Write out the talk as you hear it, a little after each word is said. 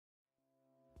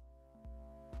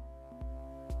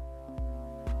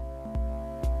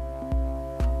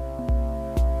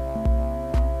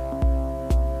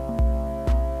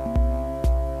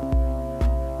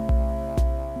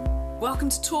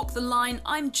Welcome to Talk the Line.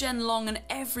 I'm Jen Long, and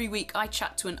every week I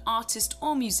chat to an artist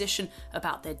or musician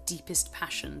about their deepest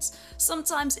passions.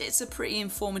 Sometimes it's a pretty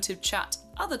informative chat,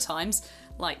 other times,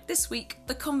 like this week,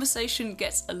 the conversation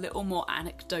gets a little more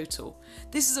anecdotal.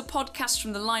 This is a podcast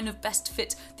from the Line of Best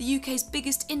Fit, the UK's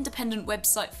biggest independent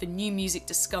website for new music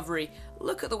discovery.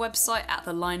 Look at the website at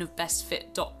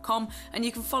thelineofbestfit.com, and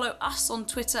you can follow us on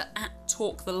Twitter at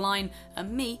Talk the Line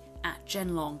and me at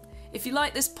Jen Long. If you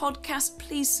like this podcast,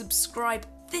 please subscribe.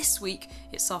 This week,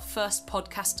 it's our first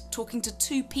podcast talking to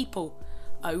two people.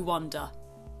 Oh wonder.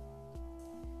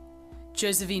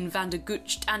 Josephine, Vander,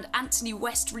 Gucht and Anthony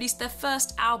West released their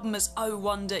first album as Oh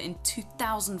Wonder in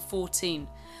 2014.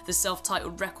 The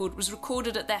self-titled record was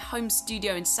recorded at their home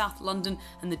studio in South London,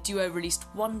 and the duo released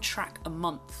one track a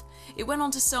month. It went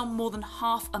on to sell more than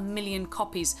 500,000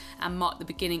 copies and marked the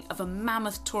beginning of a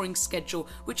mammoth touring schedule,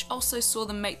 which also saw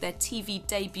them make their TV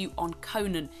debut on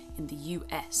Conan in the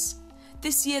US.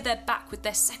 This year they're back with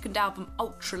their second album,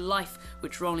 Ultra Life,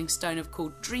 which Rolling Stone have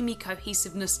called dreamy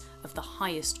cohesiveness of the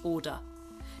highest order.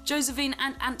 Josephine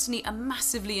and Anthony are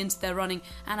massively into their running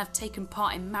and have taken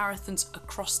part in marathons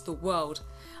across the world.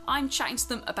 I'm chatting to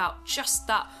them about just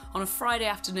that on a Friday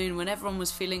afternoon when everyone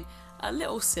was feeling a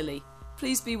little silly.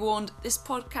 Please be warned, this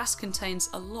podcast contains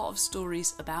a lot of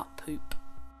stories about poop.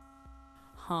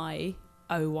 Hi,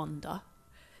 Oh Wonder.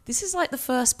 This is like the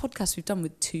first podcast we've done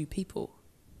with two people.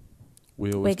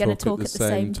 We're going to talk at the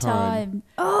same time.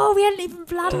 Oh, we hadn't even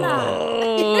planned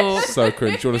that. So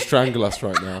cringe. Do you want to strangle us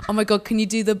right now? Oh my god, can you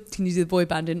do the boy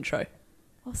band intro?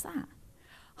 What's that?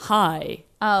 Hi.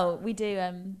 Oh, we do.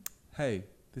 Hey,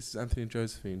 this is Anthony and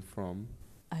Josephine from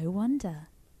Oh Wonder.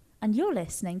 And you're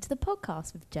listening to the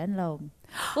podcast with Jen Long.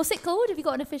 What's it called? Have you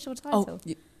got an official title?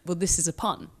 Well, this is a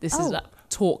pun. This is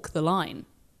Talk the Line.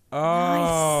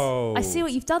 Oh. Nice. I see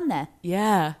what you've done there.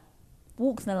 Yeah.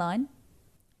 Walk the line.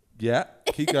 Yeah,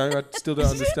 keep going. I still don't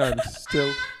understand.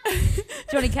 Still.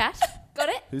 Johnny Cash. Got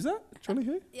it? Who's that? Johnny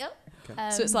who? Yep. Okay.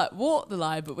 So it's like walk the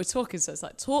line, but we're talking, so it's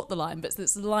like talk the line, but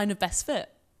it's the line of best fit.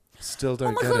 Still don't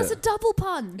oh my get god, it. it's a double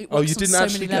pun. It Oh, works you on didn't so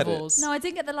actually many get levels. No, I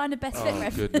didn't get the line of best fit Oh,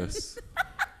 reference. goodness.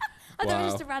 I thought it was Wow.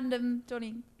 just a random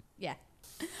Johnny. Yeah.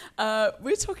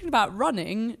 We're talking about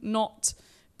running, not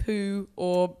poo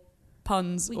or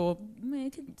puns or We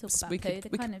could talk about we poo. could- They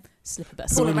we kind of. slip a bit.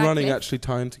 Paula Poo and running Radcliffe. actually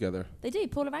tying together. They do.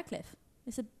 Paula Radcliffe.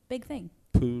 It's a big thing.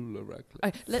 Paula Radcliffe.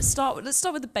 Okay, let's start with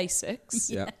the basics.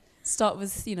 Yeah. Start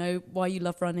with, why you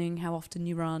love running, how often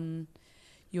you run,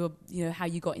 how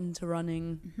you got into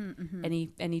running,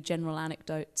 any general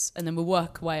anecdotes, and then we'll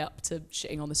work our way up to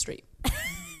shitting on the street.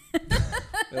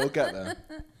 We'll get there.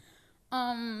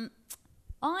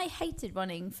 I hated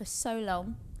running for so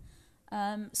long.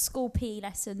 School PE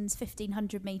lessons,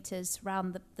 1,500 metres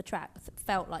round the track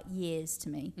felt like years to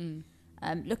me.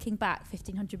 Looking back,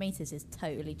 1,500 metres is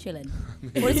totally chilling.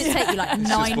 What does it take you, like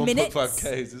 9 minutes? 1.5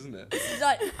 Ks, isn't it?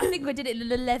 Like, I think I did it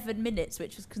in 11 minutes,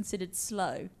 which was considered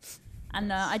slow.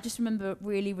 And I just remember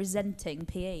really resenting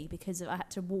PE because I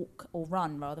had to walk or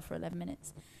run rather for 11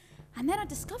 minutes. And then I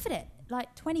discovered it,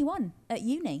 like 21 at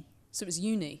uni. So it was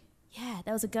uni. Yeah,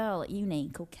 there was a girl at uni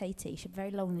called Katie. She had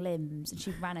very long limbs and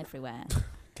she ran everywhere.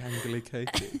 Gangly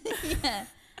Katie. Yeah.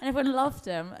 And everyone loved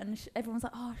her. And everyone was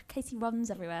like, oh, Katie runs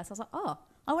everywhere. So I was like, oh,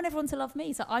 I want everyone to love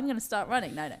me. So I'm going to start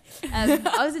running. No.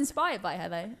 I was inspired by her,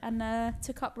 though, and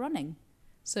took up running.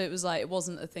 So it was like, it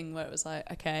wasn't a thing where it was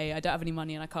like, okay, I don't have any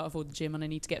money and I can't afford the gym and I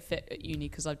need to get fit at uni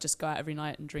because I just go out every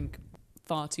night and drink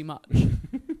far too much.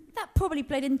 That probably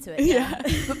played into it. Yeah.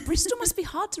 But Bristol must be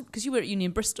hard to, because you were at uni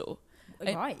in Bristol.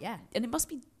 Right, yeah. And it must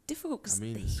be difficult because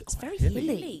it's very hilly.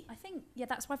 hilly. I think,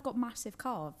 that's why I've got massive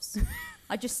calves.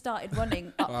 I just started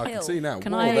running uphill. I can see now.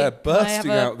 Can Whoa, I- they're can I have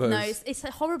bursting a- out those. No, it's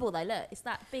horrible though. Look, it's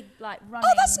that big running.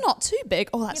 Oh, that's not too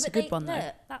big. Oh, that's Yeah, a but good one though.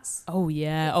 look, that's. Oh,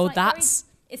 yeah. it's Oh, like that's...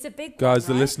 It's a big Guys, one,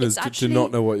 the right? listeners It's do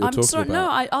not know what you're talking about.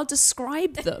 No, I'll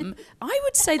describe them. I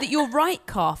would say that your right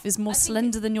calf is more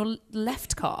slender than your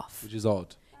left calf. Which is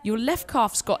odd. Your left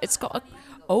calf's got a...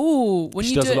 Oh, when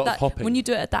She you does do a lot it of hopping. when you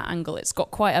do it at that angle, it's got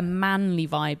quite a manly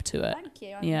vibe to it. Thank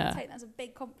you. I'm Yeah. going to take that as a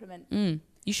big compliment.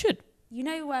 You should. You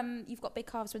know, you've got big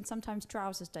calves when sometimes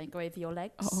trousers don't go over your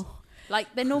legs. Oh.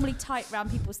 Like they're normally tight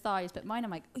around people's thighs, but mine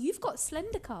I'm like, oh, you've got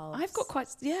slender calves. I've got quite...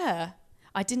 Yeah.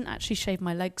 I didn't actually shave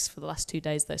my legs for the last 2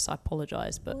 days though, so I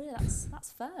apologise. But Oh, yeah,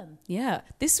 that's firm. yeah,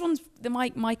 this one's...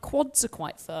 My quads are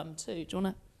quite firm too. Do you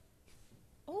want to...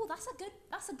 Oh, that's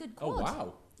a good Oh, quad.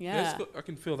 wow. Yeah. I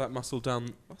can feel that muscle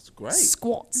down. That's great.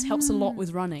 Squats helps a lot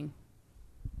with running.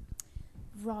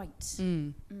 Right.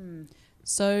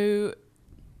 So,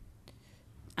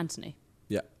 Anthony.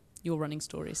 Yeah. Your running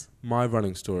stories. My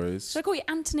running stories. Should I call you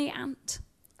Anthony Ant?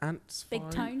 Ants. Big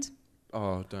fine. toned.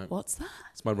 Oh, don't. What's that?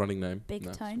 It's my running name. Big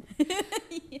No. tone.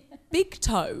 Big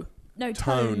toe. No,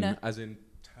 Tone, tone. as in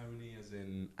Tony, as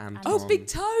in Anton. Oh, Big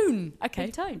Tone. Okay.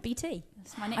 Big tone. BT.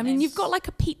 That's my nickname. I mean, you've got like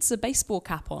a pizza baseball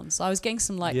cap on, so I was getting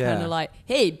some like Yeah. kind of like,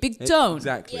 hey, Big Tone.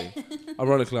 Exactly.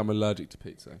 Ironically, I'm allergic to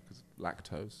pizza because of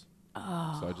lactose.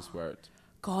 Oh, So I just wear it.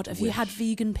 God, have you had Wish.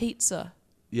 vegan pizza?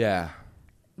 Yeah.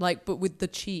 Like, but with the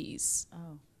cheese.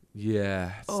 Oh.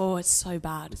 Yeah. Oh, it's so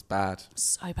bad. It's bad.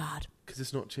 So bad. Because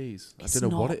it's not cheese. It's I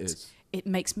don't know what not. it is. It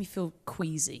makes me feel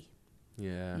queasy.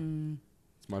 Yeah. Mm.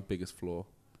 It's my biggest flaw.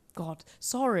 God,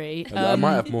 sorry. I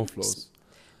might have more flaws.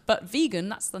 But vegan,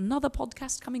 that's another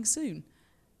podcast coming soon.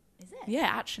 Is it? Yeah,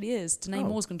 it actually is. Danae Oh.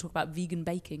 Moore's going to talk about vegan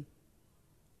baking.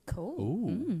 Cool. Ooh.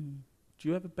 Mm. Do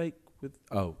you ever bake with...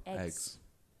 Oh, Eggs. eggs.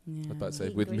 I Yeah. was about to say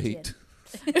The with ingredient.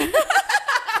 meat.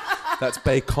 That's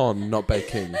bacon, not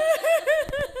baking.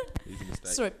 Easy mistake.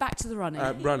 Sorry, back to the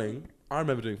running. Running. I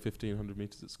remember doing 1,500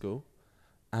 metres at school.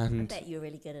 I And bet you're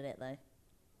really good at it though.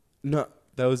 no,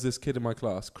 there was this kid in my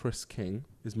class, Chris King.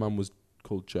 His mum was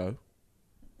called Jo.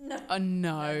 No. Oh,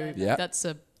 no. Yeah. That's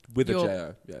a... With a You're-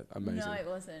 J-O. Yeah, amazing. No, it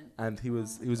wasn't. And he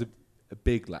was a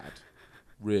big lad.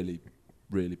 Really,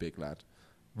 really big lad.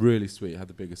 Really sweet, had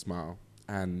the biggest smile.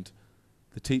 And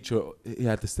the teacher, he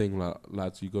had this thing, like,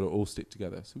 lads, you got to all stick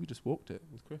together. So we just walked it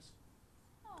with Chris.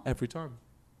 Every time.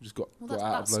 We just got Well, out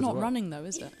of that's loads not of work. running, though,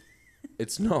 is it?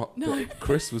 It's not, No. but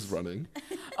Chris was running.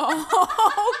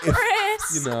 Oh,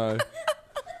 Chris! You know.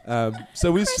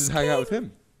 So we used to just hang out with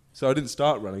him. So I didn't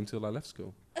start running till I left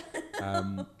school.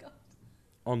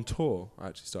 On tour, I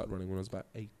actually started running when I was about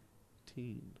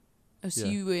 18. Oh, so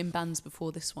Yeah. you were in bands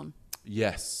before this one?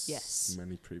 Yes. Yes.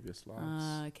 Many previous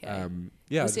lives. Okay.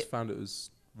 Yeah, Was I just it- found it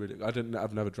was really.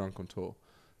 I've never drunk on tour,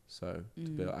 so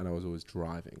and I was always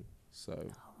driving. So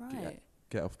All right.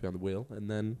 get off behind the wheel and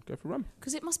then go for a run.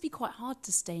 Because it must be quite hard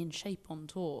to stay in shape on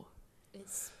tour.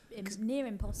 It's near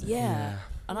impossible. Yeah.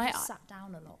 And I I sat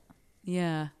down a lot.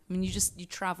 yeah. I mean, you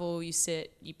travel, you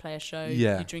sit, you play a show,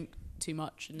 Yeah. you drink too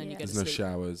much, and then you Yeah. go There's to no sleep.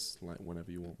 showers like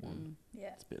whenever you want one.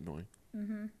 Yeah. It's a bit annoying.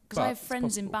 Mm-hmm. Because But I have it's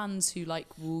friends in possible. bands who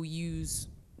like will use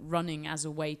running as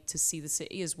a way to see the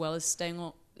city as well as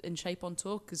staying in shape on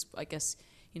tour. Because I guess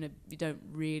you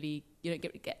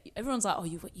don't get. Everyone's like, oh,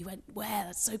 you went where?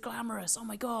 That's so glamorous. Oh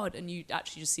my god! And you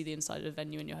actually just see the inside of the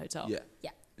venue in your hotel. Yeah.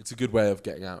 Yeah. It's a good way of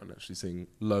getting out and actually seeing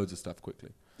loads of stuff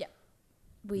quickly.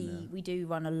 We do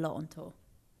run a lot on tour.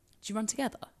 Do you run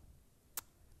together,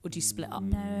 or do you split up?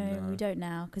 No, we don't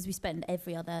now because we spend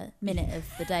every other minute of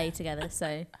the day together.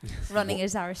 So running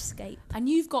is our escape. And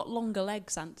you've got longer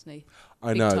legs, Anthony. I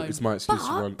Big know tone. it's my excuse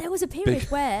to run. But there was a period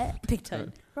where big tone.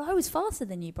 tone. Bro, I was faster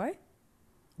than you, bro.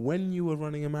 When you were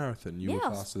running a marathon, you were I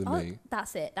was- faster than I- me.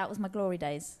 That's it. That was my glory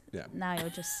days. Yeah. Now you're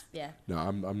just No,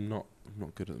 I'm not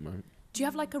good at the moment. Do you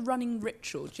have like a running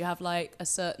ritual? Do you have like a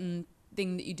certain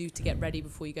thing that you do to get ready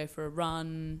before you go for a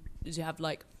run?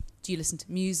 Do you listen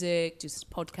to music? Do you listen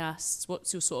to podcasts?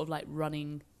 What's your sort of like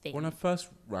running thing? When I first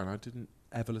ran, I didn't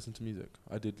ever listen to music.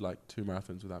 I did like 2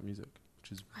 marathons without music,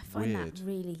 which is I find weird. that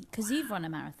really because you've run a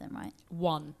marathon, right?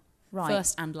 One. Right.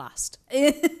 First and last.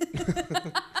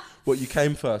 What, you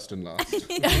came first and last?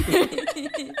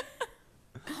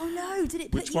 Oh no! Did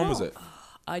it? Put Which you one was off? it?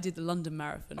 I did the London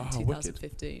Marathon in Oh, wicked.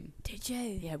 2015. Did you?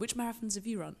 Yeah, which marathons have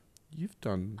you run? You've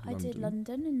done I London. did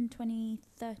London in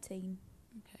 2013.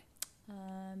 Okay.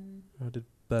 I did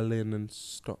Berlin and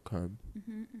Stockholm.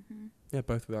 Mm-hmm. Yeah,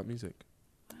 both without music.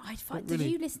 Did really-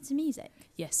 you listen to music?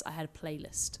 Yes, I had a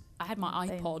playlist. I had my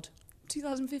Boom. iPod.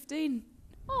 2015.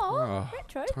 Oh, Ah,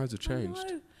 retro. Times have changed. I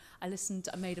know.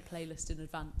 I made a playlist in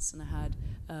advance and I had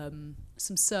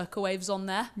some Circa Waves on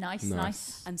there Nice, Nice.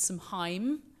 nice. and some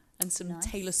Haim and some Nice.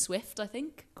 Taylor Swift, I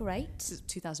think. Great. This is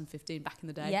 2015, back in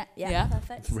the day. Yeah,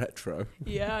 perfect. Retro.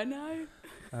 Yeah, I know.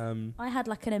 I had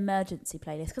like an emergency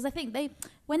playlist because I think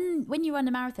when you run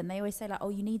a marathon, they always say like, oh,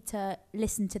 you need to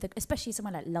listen to especially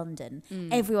somewhere like London.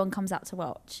 Everyone comes out to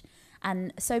watch.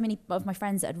 And so many of my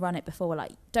friends that had run it before were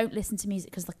like, don't listen to music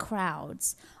because the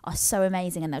crowds are so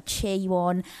amazing and they'll cheer you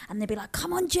on and they'll be like,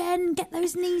 come on, Jen, get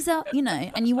those knees up,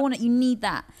 and you need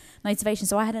that motivation.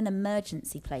 So I had an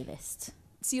emergency playlist.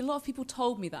 See, a lot of people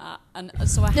told me that, and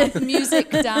so I had the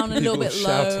music down a little People bit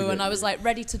shouting low, at and I you. was like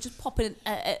ready to just pop an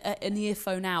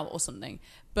earphone out or something.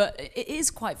 But it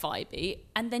is quite vibey,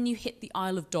 and then you hit the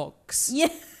Isle of Dogs. Yeah.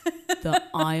 The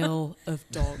Isle of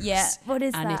Dogs. Yeah, what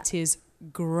is and that? it is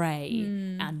grey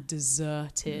and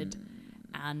deserted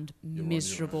and your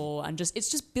miserable, and it's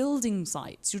just building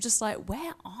sites. You're just like,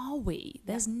 where are we?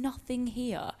 There's nothing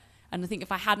here. And I think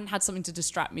if I hadn't had something to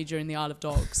distract me during the Isle of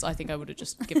Dogs, I think I would have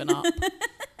just given up.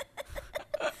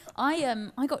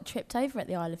 I got tripped over at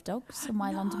the Isle of Dogs on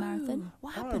my London Marathon.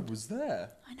 What I happened? was there.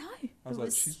 I know. I was It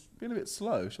like, she's been a bit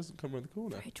slow. She doesn't come around the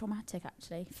corner. very traumatic,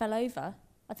 actually. Fell over.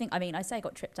 I say I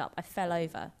got tripped up. I fell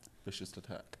over. Vicious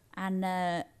attack. And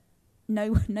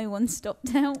no one stopped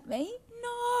to help me. No.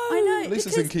 I know. At least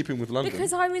it's in keeping with London.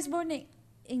 Because I was running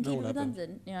in No keeping one with ever.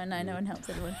 London. Yeah, I know, no one helps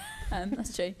anyone.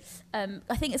 That's true.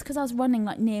 I think it's because I was running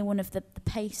like near one of the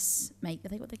pacemakers. Are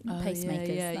they what they call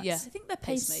pacemakers? Yeah. I That's think they're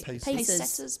Pace- pacemakers.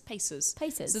 Pacers. Pacers.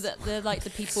 Pacers. So that they're like the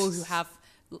people who have.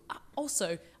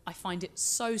 Also, I find it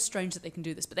so strange that they can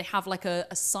do this, but they have like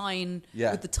a sign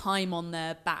Yeah. with the time on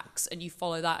their backs, and you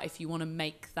follow that if you want to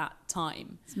make that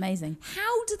time. It's amazing.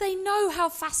 How do they know how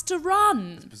fast to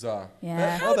run? Bizarre. Yeah.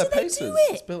 They're, How they're do they do pacers.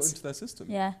 it? It's built into their system.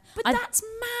 Yeah. But I- that's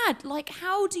mad. Like,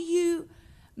 how do you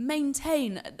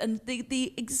maintain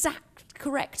the exact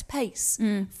correct pace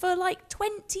for like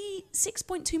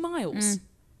 26.2 miles?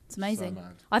 It's amazing. So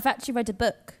mad. I've actually read a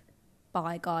book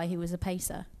by a guy who was a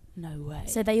pacer. No way.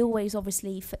 So they always,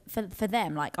 obviously, for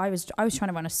them, like I was trying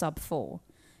to run a sub 4.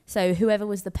 So whoever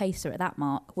was the pacer at that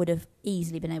mark would have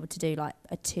easily been able to do like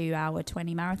a 2-hour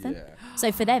 20 marathon. Yeah.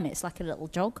 So for them, it's like a little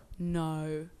jog.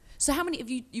 No. So how many have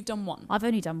you've done one? I've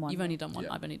only done one. You've only done one.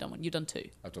 Yeah. I've only done one. You've done two.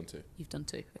 I've done 2. You've done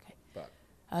two. Okay.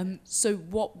 But So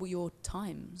what were your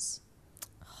times?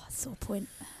 Sore point.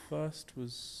 first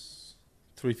was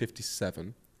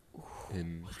 3:57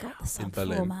 in Got the sub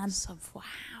Berlin. 4, man.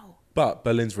 Wow. But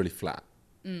Berlin's really flat.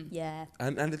 Yeah.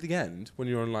 And at the end, when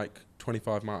you're on like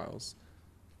 25 miles,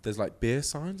 there's like beer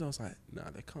signs. I was like, no,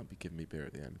 they can't be giving me beer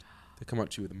at the end. They come up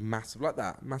to you with a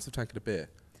massive tank of beer.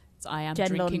 So I am Jen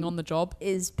drinking Lon- on the job.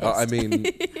 Is pissed. I mean,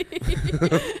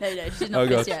 no, she's not Oh, pissed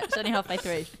God. yet. She's only halfway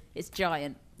through. It's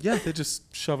giant. yeah, they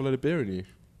just shove a load of beer in you.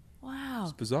 Wow.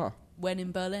 It's bizarre. When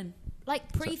in Berlin?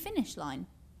 Like pre-finish line.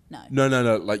 No.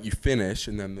 No. Like you finish,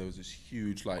 and then there was this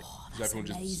huge like, 'cause that's everyone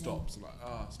just amazing. stops and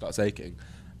like, starts aching,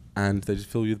 and they just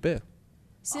fill you with beer.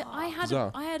 See,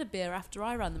 Bizarre. I had a beer after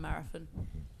I ran the marathon.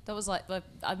 That was like,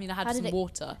 I mean, I had How some did it-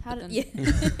 water. How but, did,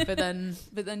 then, yeah.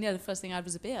 but then, yeah, the first thing I had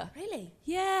was a beer. Really?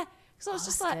 Yeah, because I was Oh,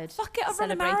 just that's like, good. fuck it, I've run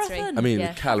a Celebratory. marathon. I mean,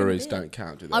 Yeah. the calories Beer. don't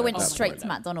count, do they? I went at that straight point? to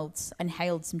McDonald's and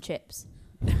hailed some chips.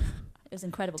 It was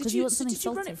incredible. Did Because you, want so something did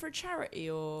you run salty. it for a charity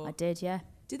or I did, yeah.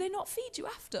 did they not feed you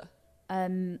after?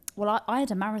 Well, I had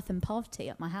a marathon party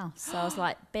at my house, so I was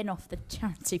like, been off the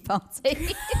charity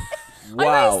party. I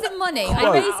Wow. raised them money.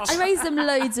 Quote. I raised them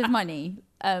loads of money.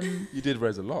 You did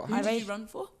raise a lot. Who Huh? did you run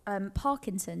for?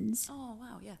 Parkinson's. Oh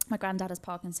wow, yeah. My granddad has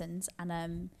Parkinson's,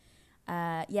 and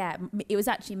it was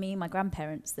actually me and my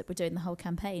grandparents that were doing the whole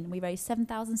campaign. We raised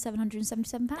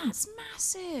 £7,777. That's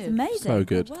massive. It's amazing. So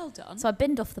good. Well done. So I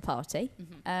binned off the party,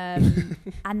 and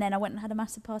then I went and had a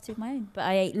massive party of my own. But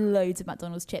I ate loads of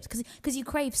McDonald's chips because you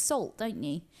crave salt, don't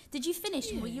you? Did you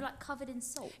finish? And were you like covered in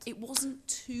salt? It wasn't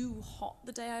too hot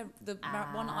the day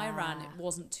one I ran. It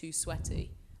wasn't too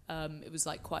sweaty. It was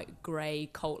like quite grey,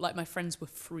 cold. Like my friends were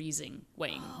freezing,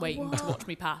 waiting to watch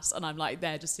me pass, and I'm like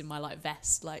there just in my like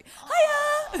vest, like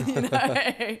hiya, you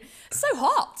know, so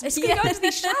hot. It's gonna go into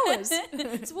these showers.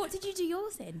 So what did you do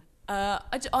yours in?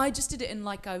 I just did it in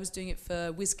like I was doing it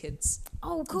for WizKids.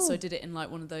 Oh, cool. And so I did it in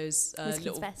like one of those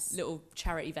WizKids vests. little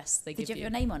charity vests they Did give you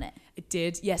have your name on it? It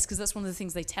did, yes, because that's one of the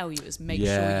things they tell you is make sure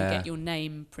Yeah. you get your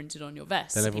name printed on your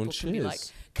vest. Then So everyone people can be like,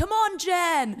 cheers. "Come on,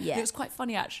 Jen!" Yeah. It was quite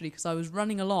funny actually because I was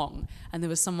running along and there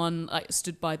was someone like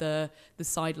stood by the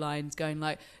sidelines going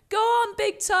like, "Go on,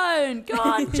 Big Tone! Go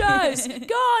on, Jose!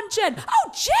 Go on, Jen!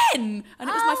 Oh, Jen!" And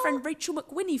it was my friend Rachel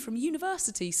McWhinney from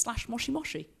university / Moshi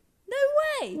Moshi.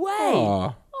 No way.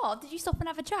 Aw. Oh, did you stop and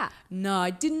have a chat? No, I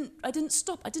didn't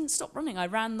stop. I didn't stop running. I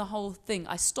ran the whole thing.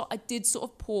 I did sort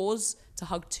of pause to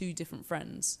hug two different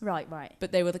friends. Right.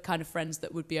 But they were the kind of friends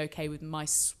that would be okay with my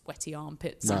sweaty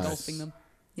armpits Nice. engulfing them.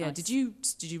 Yeah. Nice.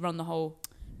 Did you run the whole?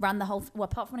 Ran the whole. Well,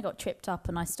 apart from when I got tripped up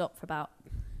and I stopped for about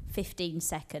 15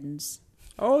 seconds.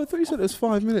 Oh, I thought you said it was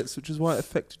 5 minutes, which is why it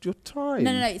affected your time.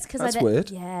 No. It's because That's I.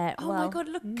 weird. Yeah. Oh well, my god!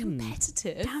 Look,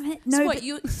 competitive. Damn it! So No, what? but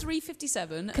You're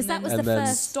 3:57. 'Cause that was And the then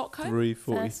first Stockholm. 3:43.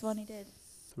 first one he did.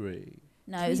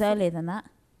 No, it was 3:40. earlier than that.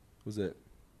 Was it?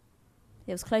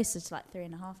 It was closer to like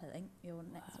 3.5, I think. Your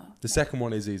next one. The second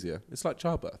one is easier. It's like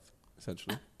childbirth,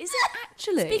 essentially. Is it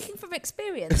actually? Speaking from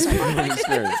experience. From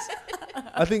experience.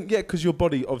 I think, yeah, because your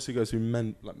body obviously goes through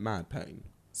mad pain.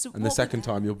 So And the what second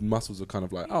time, your muscles are kind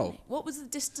of like, oh, What was the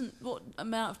distance? What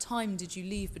amount of time did you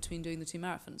leave between doing the two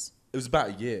marathons? it was about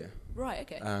a year. Right.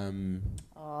 Okay.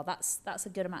 Oh, that's a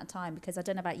good amount of time because I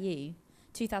don't know about you.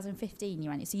 2015 you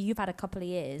ran it, so you've had a couple of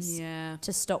years yeah.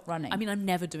 to stop running. I mean, I'm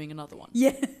never doing another one.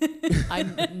 yeah.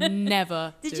 I'm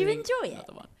never. Did you doing enjoy it?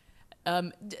 another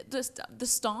one. The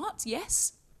start,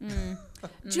 yes. Do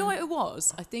you know what it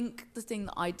was? I think the thing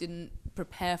that I didn't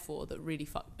prepare for that really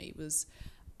fucked me was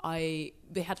they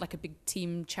had like a big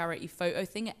team charity photo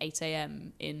thing at 8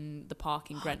 a.m. in the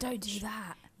park in Greenwich. Don't do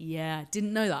that. Yeah,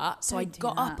 didn't know that. So I Don't do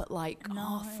got that. up at like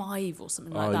No. 5:30 or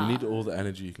something Oh, like that. you need all the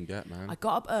energy you can get, man. I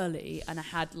got up early and I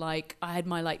had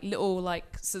my like little like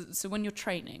so when you're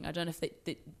training, I don't know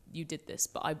if you did this,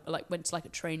 but I like went to like a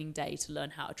training day to learn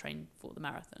how to train for the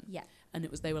marathon. Yeah. And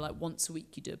they were like once a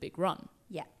week you do a big run.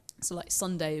 Yeah. So like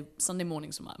Sunday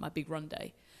mornings were my big run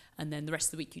day, and then the rest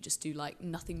of the week you just do like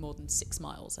nothing more than 6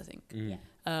 miles, I think.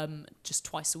 Yeah. Just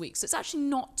twice a week. So it's actually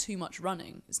not too much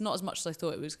running. It's not as much as I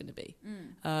thought it was going to be.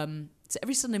 So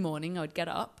every Sunday morning I would get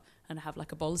up and have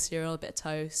like a bowl of cereal, a bit of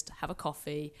toast, have a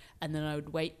coffee, and then I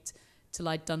would wait till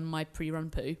I'd done my pre-run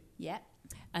poo. Yeah.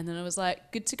 And then I was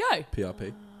like, good to go.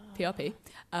 PRP. PRP.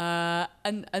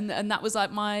 And that was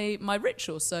like my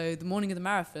ritual. So the morning of the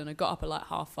marathon, I got up at like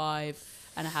 5:30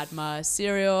 and I had my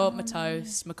cereal, my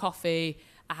toast, my coffee.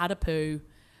 I had a poo.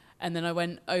 And then I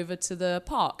went over to the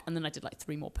park, and then I did like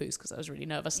 3 more poos because I was really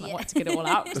nervous and I wanted to get it all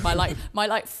out. 'Cause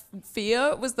my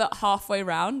fear was that halfway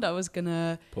round I was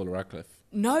gonna Paula Radcliffe.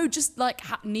 just like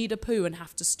need a poo and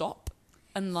have to stop,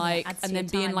 and like adds to and then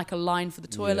your be in time. like a line for the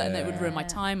toilet, and it would ruin my Yeah.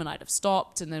 time, and I'd have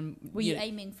stopped, and then Were you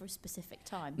aiming for a specific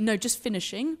time? no, just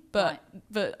finishing, but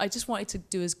I just wanted to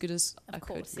do as good as I could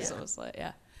course, because yeah. I was like,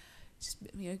 just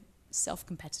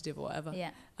self-competitive or whatever.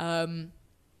 Yeah.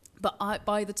 But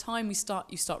by the time you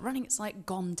start running, it's like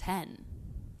gone 10.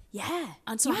 Yeah.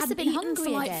 And so You I must hadn't have been eaten hungry for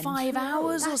like again. 5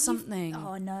 hours or That- something.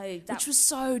 Oh no. Which was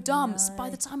so dumb. So No. by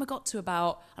the time I got to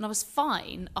and I was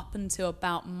fine up until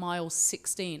about mile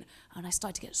 16, and I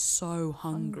started to get so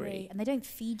hungry. And they don't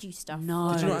feed you stuff.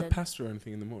 No. Did you not London. have pasta or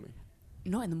anything in the morning?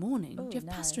 Not in the morning. Oh, Do you have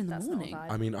no, pasta in the that's not a morning?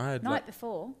 vibe. I mean, I had Night like,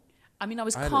 before. I mean, I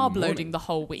was I had it in the carb morning. loading the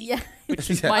whole week, Yeah. which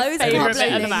was Yeah. my I was favourite carb bit of the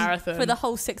loading marathon. for the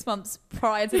whole 6 months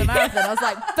prior to the marathon. I was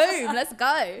like, boom, let's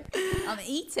go. I'm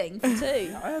eating for 2.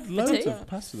 I had loads two? of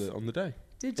pasta on the day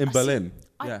Did in I Berlin.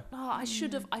 I, Yeah. oh, I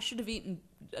should have eaten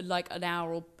like an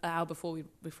hour before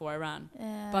I ran.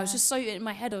 Yeah. But I was just so in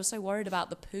my head. I was so worried about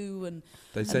the poo and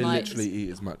They say like- literally eat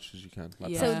as much as you can.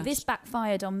 Like Yeah. So pasta. this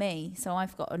backfired on me. So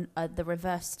I've got the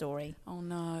reverse story, oh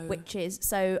no, which is,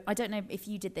 so I don't know if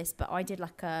you did this, but I did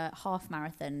like a half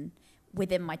marathon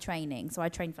within my training. So I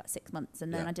trained for like 6 months,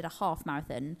 and then Yeah. I did a half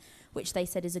marathon, which they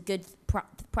said is a good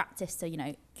practice to,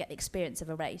 get the experience of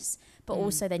a race. But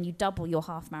also then you double your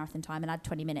half marathon time and add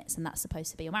 20 minutes, and that's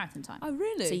supposed to be your marathon time. oh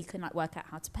really? So you can like work out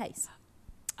how to pace.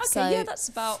 okay, so- yeah, that's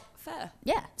about fair.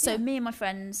 Yeah. So Yeah. me and my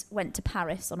friends went to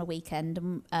Paris on a weekend,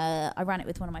 and I ran it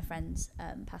with one of my friends,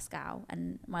 Pascal,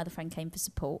 and my other friend came for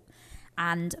support.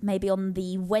 And maybe on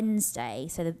the Wednesday,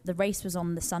 so the race was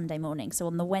on the Sunday morning. So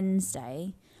on the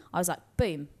Wednesday, I was like,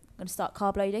 boom, I'm going to start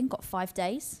carb loading. Got 5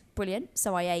 days. Brilliant.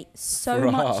 So I ate so For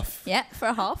a much. half. Yeah, for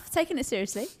a half. Taking it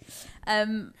seriously.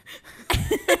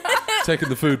 Taking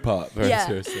the food part very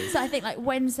seriously. So I think like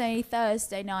Wednesday,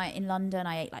 Thursday night in London,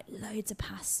 I ate like loads of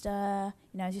pasta,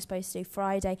 as you're supposed to do.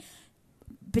 Friday.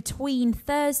 Between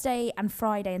Thursday and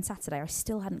Friday and Saturday, I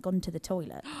still hadn't gone to the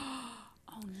toilet.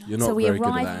 You're not So we very good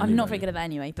at arrive. that I'm not anyway. very good at that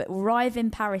anyway. But arrive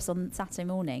in Paris on Saturday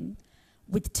morning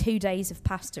with 2 days of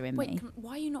pasta in me. Wait,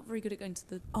 why are you not very good at going to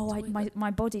the Oh, toilet?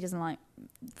 my body doesn't like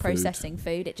processing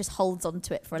food. It just holds on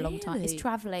to it for a long time. It's Really?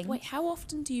 travelling. Wait, how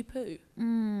often do you poo?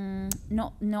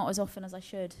 Not as often as I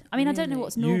should. I mean, I don't know Really?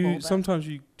 what's normal. but Sometimes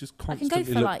you just I can constantly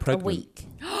go for look like pregnant. a week.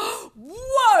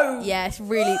 Whoa! Yeah, it's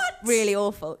really, really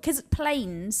awful. Because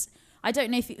planes, I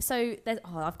don't know if you... So,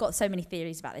 I've got so many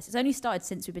theories about this. It's only started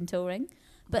since we've been touring.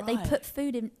 But they Right. put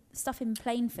stuff in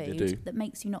plane do. food that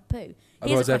makes you not poo.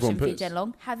 Otherwise Here's a everyone question for you, poos. Jen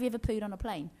Long. Have you ever pooed on a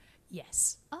plane?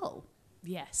 Yes. Oh.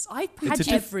 Yes. I poo It's a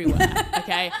diff- everywhere.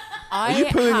 Okay. Are you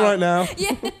pooing right now?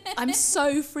 I'm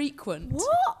so frequent.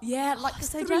 What? Yeah, like I'm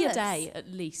so 3 a jealous. day at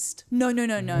least. No.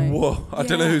 Whoa, I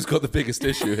don't know Yeah. who's got the biggest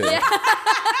issue here.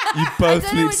 You both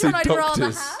don't know need which to see one I'd rather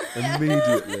doctors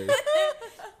immediately.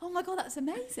 Oh my God, that's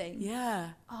amazing.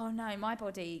 Yeah. Oh no, my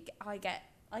body, I get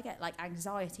like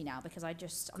anxiety now because I'm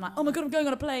like, oh my God, I'm going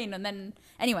on a plane. And then,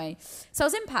 anyway, so I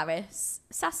was in Paris,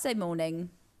 Saturday morning,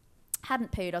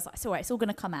 hadn't pooed. I was like, it's all right, it's all going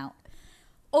to come out.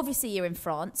 Obviously, you're in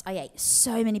France. I ate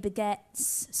so many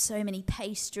baguettes, so many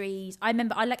pastries. I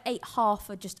remember I ate half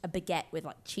of just a baguette with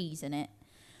like cheese in it.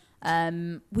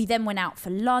 We then went out for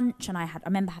lunch, and I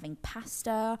remember having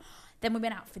pasta. Then we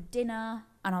went out for dinner,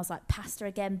 and I was like, pasta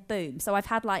again, boom. So I've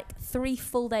had like 3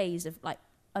 full days of like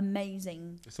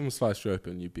amazing. If someone sliced you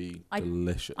open, you'd be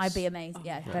delicious. I'd be amazing.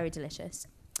 Yeah, very delicious.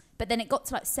 But then it got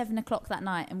to like 7 o'clock that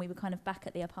night, and we were kind of back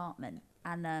at the apartment.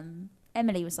 And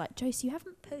Emily was like, Josie, you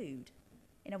haven't pooed.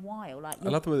 in a while. Like, I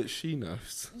love the way that she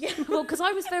knows. yeah, well, because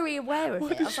I was very aware of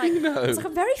What it. does I was she like, know?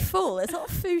 I'm very full. There's a lot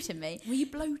of food in me. Were you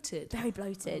bloated? Very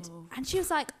bloated. Oh. And she was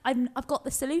like, I've got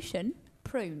the solution.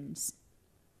 Prunes.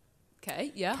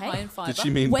 Okay, yeah, Okay. high in fibre. Did she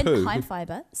mean Went poo? high in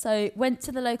fibre. So went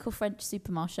to the local French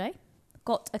supermarché,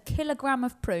 got a kilogram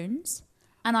of prunes,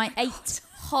 and I ate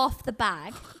half the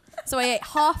bag. So I ate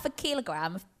half a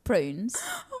kilogram of prunes.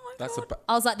 Oh my That's god.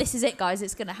 I was like, this is it, guys.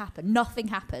 It's going to happen. Nothing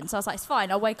happened. So I was like, it's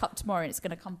fine. I'll wake up tomorrow and it's going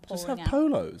to come pouring Just have out.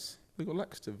 polos. They've got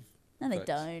laxative. No, they effects.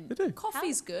 don't. They do.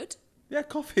 Coffee's good. Yeah,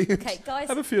 coffee. Okay, guys.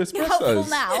 Have a few You're helpful espressos.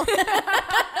 now.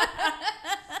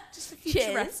 Just for future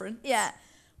Cheers. reference. Yeah.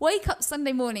 Wake up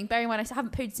Sunday morning, bearing in mind I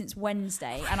haven't pooed since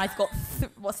Wednesday, and I've got,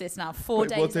 what's this now, 4 Wait,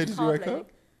 days what day of did you wake carb up?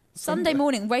 Sunday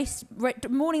morning,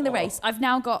 morning the Oh. race. I've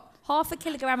now got half a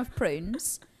kilogram of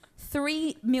prunes,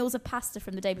 3 meals of pasta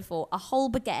from the day before, a whole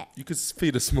baguette. You could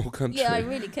feed a small country. Yeah, I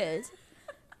really could.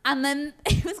 And then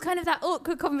it was kind of that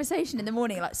awkward conversation in the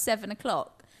morning, like 7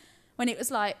 o'clock, when it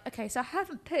was like, okay, so I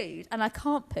haven't pooed and I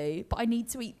can't poo, but I need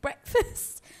to eat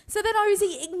breakfast. So then I was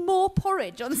eating more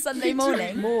porridge on Sunday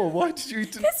morning. More. Why did you eat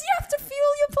it? Because you have to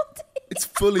fuel your body. It's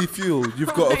fully fueled.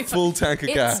 You've got a full tank of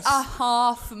It's gas. a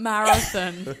half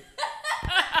marathon.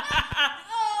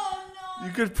 Oh no.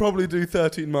 You could probably do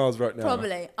 13 miles right now.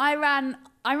 Probably. I ran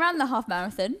the half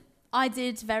marathon. I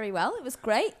did very well. It was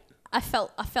great. I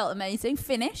felt amazing.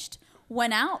 Finished.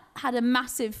 Went out. Had a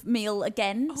massive meal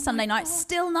again Sunday night. God.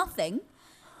 Still nothing.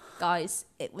 Guys,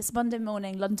 it was Monday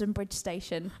morning, London Bridge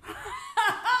Station.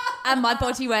 And my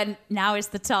body went, now is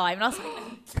the time. And I was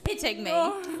like, hitting me.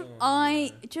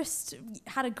 I just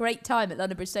had a great time at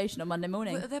London Bridge Station on Monday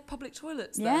morning. Are there public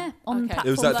toilets there? Yeah, on Okay. platform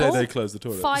It was that day 4. they closed the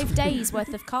toilet. 5 days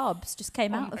worth of carbs just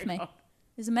came out my of me. God.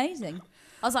 It was amazing.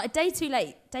 I was like, a day too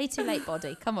late,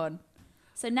 body. Come on.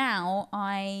 So now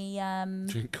I,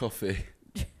 Drink coffee.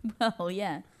 well,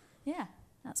 yeah,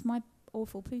 that's my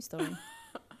awful poo story.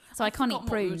 So I can't eat Forgotten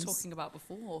what we were prunes. talking about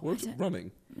before. What's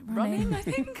running? Running, I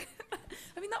think.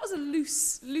 I mean, that was a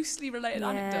loosely related Yeah,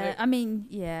 anecdote. I mean,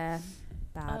 yeah,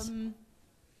 bad. Um,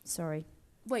 Sorry.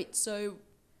 wait, so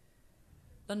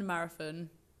London Marathon.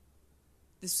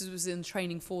 This was in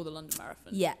training for the London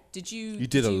Marathon. Yeah, Did you? You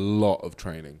did a lot of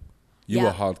training. You Yeah.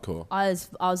 were hardcore. I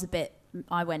was a bit.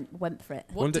 I went for it.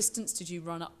 What One day- distance did you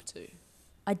run up to?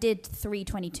 I did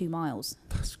 3:22 miles.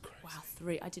 That's crazy. Wow,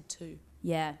 3. I did 2.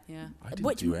 Yeah. Yeah. I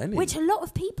didn't do any. Which a lot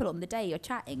of people on the day you're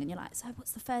chatting and you're like, so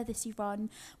what's the furthest you've run?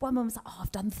 One woman was like, oh,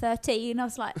 I've done 13. I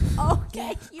was like, oh,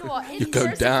 okay, you are in go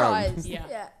for a down. surprise.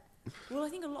 Yeah. Well, I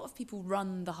think a lot of people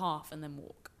run the half and then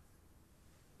walk.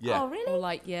 Yeah. Oh, really? Or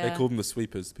like, yeah. They call them the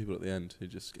sweepers, the people at the end who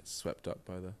just get swept up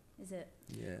by the... Is it?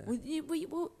 Yeah.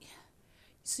 Well,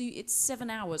 so it's 7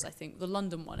 hours, I think. The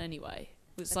London one, anyway.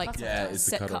 It's The like cut-off Yeah, time. it's the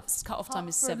set cut-off. cut-off time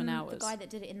is 7 hours. The guy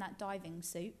that did it in that diving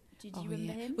suit. Did you Oh,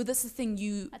 remember yeah. him? Well, that's the thing.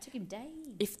 That took him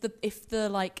days. If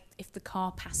the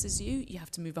car passes you, you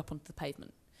have to move up onto the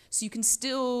pavement. So you can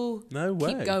still No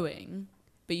way. keep going,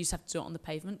 but you just have to do it on the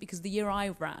pavement. Because the year I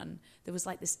ran, there was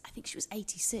like this. I think she was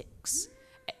 86.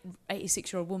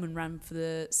 86-year-old woman ran for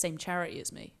the same charity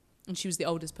as me, and she was the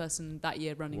oldest person that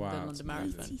year running Wow, the that's London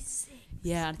Marathon. 86.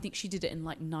 Yeah, and I think she did it in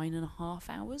like 9.5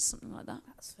 hours, something like that.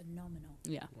 That's phenomenal.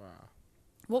 Yeah. Wow.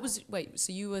 What was? Wait,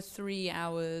 so you were 3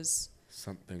 hours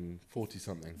Something,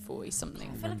 40-something. 40 something.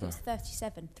 I feel like it was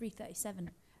 37, 3:37.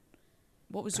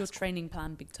 What was your training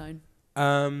plan, Big Tone?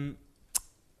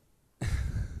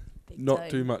 Big Not toe.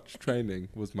 too much training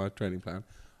was my training plan.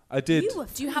 I did... You were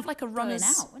Do you have like a going runner's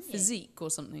out, weren't you? physique or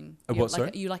something? A You're what, like sorry?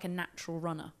 Are you like a natural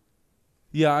runner?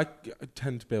 Yeah, I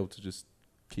tend to be able to just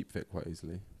keep fit quite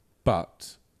easily.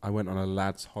 But I went on a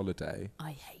lad's holiday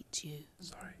I hate you.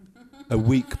 a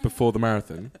week before the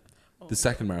marathon. The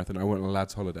second marathon, I went on a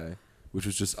lad's holiday, which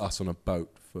was just us on a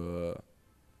boat for,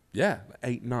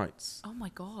 8 nights. Oh my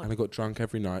god. And I got drunk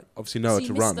every night. Obviously, so nowhere you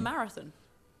to missed run. the marathon?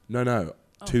 No.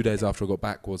 Oh, 2 days okay. after I got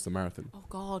back was the marathon. Oh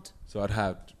god. So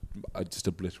I just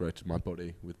obliterated my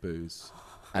body with booze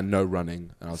and no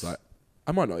running. And I was like,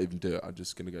 I might not even do it. I'm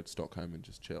just going to go to Stockholm and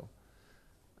just chill.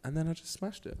 And then I just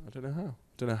smashed it. I don't know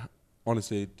how.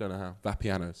 Honestly, don't know how.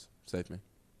 Vapianos saved me.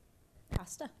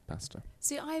 Pasta.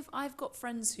 See, I've got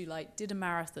friends who like did a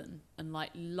marathon and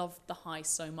like loved the high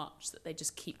so much that they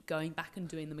just keep going back and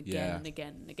doing them again Yeah. and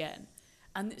again and again.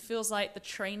 And it feels like the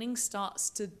training starts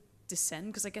to descend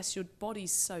because I guess your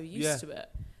body's so used to it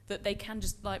that they can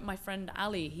just, like my friend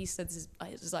Ali, he said this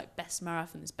is like best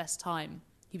marathon, his best time.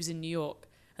 He was in New York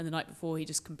and the night before he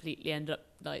just completely ended up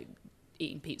like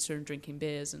eating pizza and drinking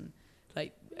beers and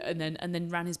like and then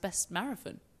ran his best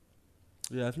marathon.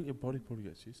 Yeah, I think your body probably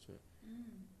gets used to it.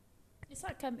 It's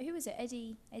like who is it?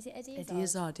 Eddie? Is it Eddie? Eddie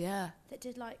Izzard, yeah. That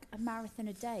did like a marathon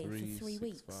a day for 3 weeks.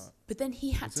 365. But then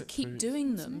he had Was to it keep three?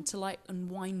 doing them to like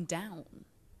unwind down,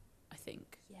 I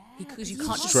think. Yeah. Because you but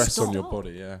can't just Stress on stop. your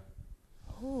body, yeah.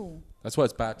 Oh, That's why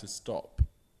it's bad to stop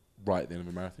right at the end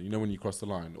of a marathon. You know, when you cross the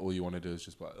line, all you want to do is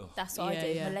just like, ugh. that's what Yeah, I do.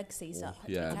 yeah. My legs seize up.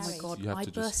 Yeah. Oh my Carry. god, You have I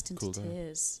to just burst into cool down.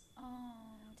 tears. Oh,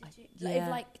 did you?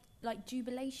 yeah. Like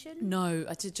jubilation? No,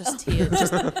 I did just tears.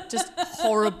 just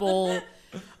horrible.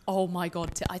 Oh my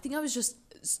god, I think I was just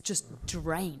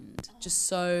drained, just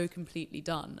so completely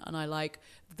done. And I like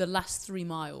the last 3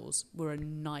 miles were a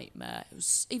nightmare. It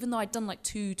was, even though I'd done like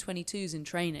 2:22s in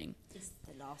training. Just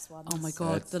the last one. Oh my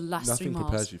god, It's- the last 3 nothing miles.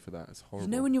 prepares you for that. It's horrible.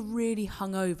 You know when you're really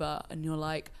hungover and you're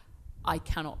like, I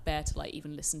cannot bear to like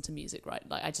even listen to music, right?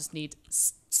 Like I just need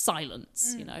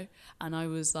silence, you know? And I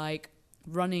was like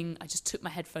running, I just took my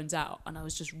headphones out and I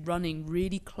was just running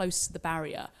really close to the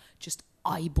barrier, just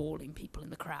eyeballing people in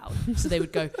the crowd. So they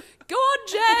would go, go on,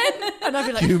 Jen! And I'd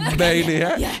be like, You okay,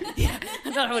 maniac. yeah.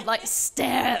 And then I would like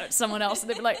stare at someone else and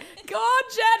they'd be like, go on,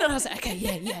 Jen! And I was like, okay,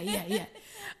 yeah.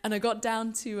 And I got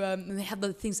down to, and they had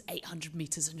the things 800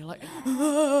 metres and you're like,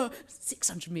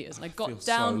 600 metres. And I got Feels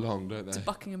down so long, don't to they?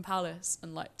 Buckingham Palace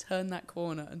and like turned that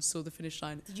corner and saw the finish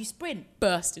line, Did you sprint?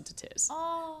 burst into tears.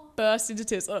 Oh. Burst into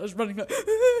tears. I was running like,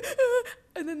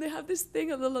 and then they have this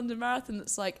thing at the London Marathon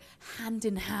that's like hand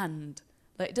in hand.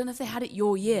 Like, I don't know if they had it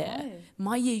your year. No.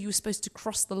 My year, you were supposed to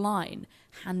cross the line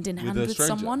hand in hand a with stranger?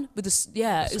 someone. With a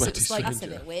yeah, it was sweaty like That's a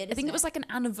stranger. bit weird. I think it was like an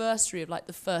anniversary of like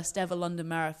the first ever London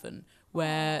Marathon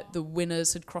where the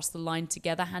winners had crossed the line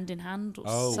together hand in hand or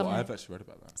Oh, some- I've actually read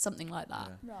about that. something like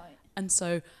that. Yeah. Right. And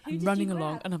so I'm did running you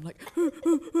along grab? and I'm like,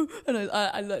 and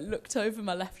I like, looked over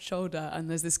my left shoulder and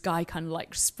there's this guy kind of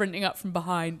like sprinting up from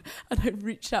behind and I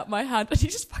reached out my hand and he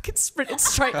just fucking sprinted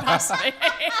straight past me.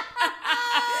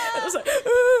 And I was like,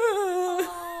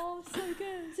 Oh, so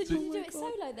good. So did you do it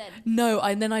solo then? no,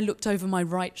 and then I looked over my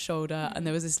right shoulder and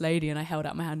there was this lady and I held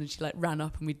out my hand and she like ran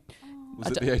up and we Was I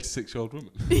it don't- the 86-year-old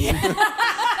woman?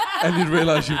 And you'd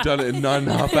realise you've done it in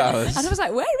 9.5 hours. and I was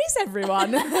like, where is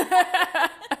everyone?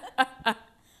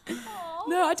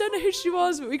 No, I don't know who she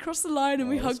was, but we crossed the line and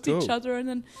we Oh, that's hugged each cool. other and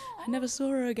then I never saw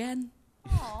her again.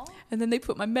 Aw. And then they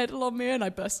put my medal on me and I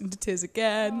burst into tears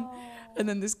again. And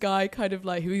then this guy kind of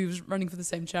like, who was running for the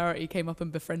same charity, came up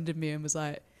and befriended me and was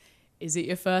like, is it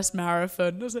your first marathon?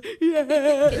 And I was like,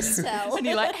 yes. Can you tell? And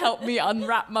he like helped me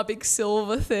unwrap my big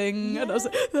silver thing. And I was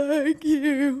like, thank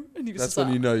you. And he was That's just when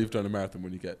like, you know you've done a marathon,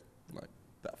 when you get like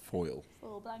that foil.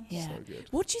 Full blanket. yeah. So good.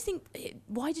 What do you think?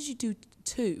 Why did you do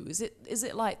 2? Is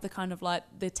it like the kind of like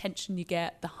the attention you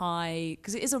get, the high?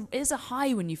 Because it is a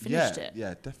high when you finished it.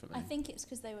 Yeah, definitely. I think it's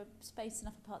because they were spaced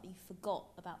enough apart that you forgot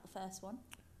about the first one.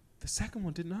 The second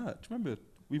one didn't hurt. Do you remember?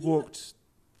 We walked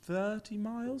 30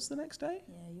 miles the next day.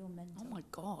 Yeah, you're mental. Oh my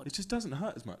god! It just doesn't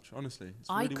hurt as much, honestly. It's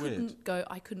I really couldn't weird. go.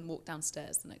 I couldn't walk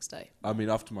downstairs the next day. I mean,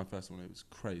 after my first one, it was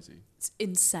crazy. It's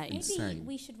insane. Maybe Insane.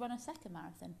 we should run a second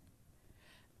marathon.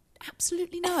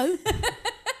 Absolutely no.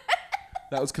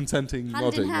 That was consenting Hand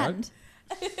nodding, in hand.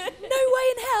 No way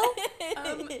in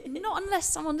hell. Not unless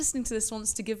someone listening to this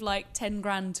wants to give like 10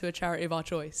 grand to a charity of our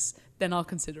choice, then I'll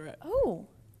consider it. Oh,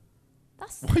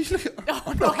 that's. right? Why are you looking?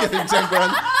 I'm not giving 10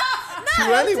 grand to I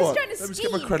was anyone. just trying to Let me just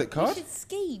scheme. get my credit We card. should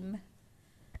scheme.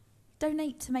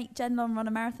 Donate to make Jen Long run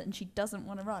a marathon she doesn't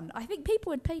want to run. I think people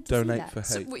would pay to see Donate that. for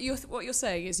So hate. what you're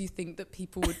saying is you think that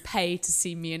people would pay to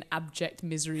see me in abject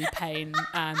misery, pain,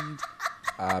 and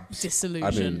I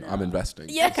disillusion. mean, I'm investing.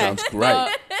 Yeah, That okay. sounds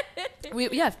great.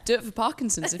 Do it for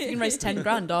Parkinson's. If you can raise 10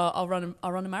 grand, I'll run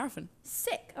a marathon.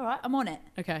 Sick. All right, I'm on it.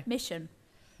 Okay. Mission.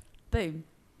 Boom.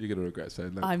 You're going to regret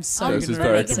saying that. I'm so I'm This is gonna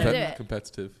very regret gonna it. do it.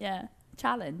 competitive. Yeah.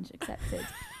 Challenge accepted.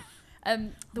 Oh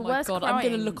The my worst God, crying. I'm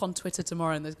going to look on Twitter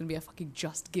tomorrow and there's going to be a fucking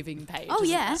Just Giving page. Oh isn't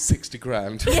yeah. 60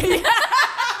 grand.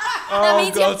 That Oh,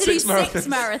 means you have God, to do 6 6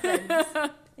 marathons.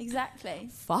 marathons. Exactly.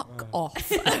 it? Fuck off.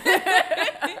 Do you reckon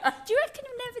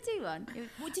you'll never do one?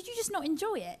 Well, did you just not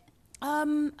enjoy it?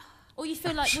 Or you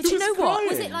feel like, She do you was know what?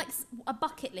 Was crying. it like a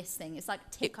bucket list thing? It's like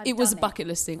tick. I've It was a done bucket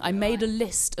list thing. I made a Right.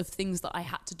 list of things that I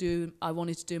had to do, I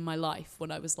wanted to do in my life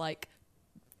when I was like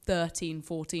 13,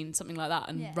 14, something like that.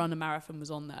 And Yeah. run a marathon was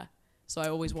on there. So I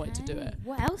always wanted to do it.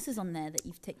 What else is on there that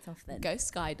you've ticked off then? Go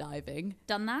skydiving.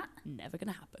 Done that? Never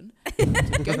going to happen.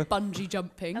 Go bungee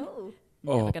jumping. Oh,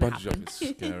 Never Oh, gonna bungee happen. jumping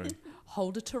is scary.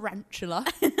 Hold a tarantula.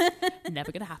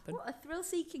 Never going to happen. what a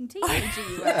thrill-seeking teenager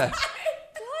you were.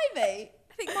 Blimey.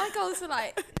 I think my goals were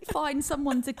like, find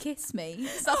someone to kiss me,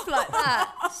 stuff like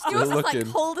that. Yours was like, looking.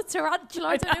 hold a tarantula.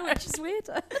 I don't know which is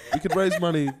weirder. We could raise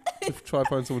money to try and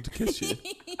find someone to kiss you.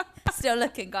 Still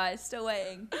looking, guys. Still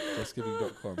waiting.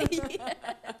 Justgiving.com.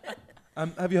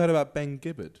 Have you heard about Ben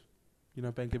Gibbard? You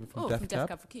know Ben Gibbard from Death from Cab? Death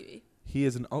Cab for Cutie. He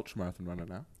is an ultramarathon runner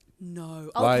now. No.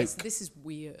 Like- Okay, so this is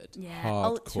weird. Yeah, Hardcore.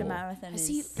 ultra marathon Has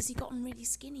he gotten really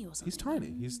skinny or something? He's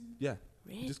tiny. He's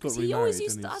Really? He just got 'Cause remarried. he always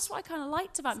used and to, he's- that's what I kind of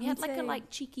liked about him. He had like a too. like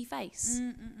cheeky face.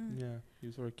 Yeah, he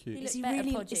was very cute. He Is looked he better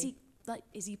really? podgy.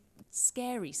 Is he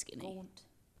scary skinny? Gaunt.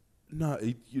 No,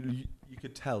 you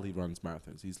could tell he runs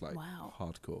marathons. He's like Wow.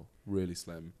 hardcore, really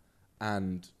slim,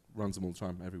 and runs them all the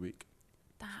time every week.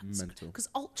 That's mental. Because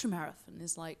ultramarathon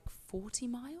is like 40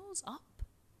 miles up.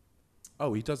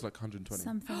 Oh, he does like 120.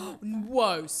 Something like that.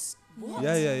 Whoa. What?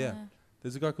 Yeah.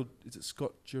 There's a guy called, is it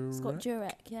Scott Jurek? Scott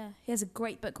Jurek, yeah. He has a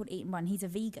great book called Eat and Run. He's a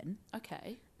vegan.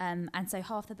 Okay. And so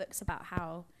half the book's about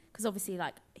how, because obviously,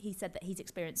 like, he said that he's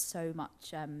experienced so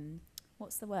much,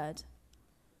 what's the word?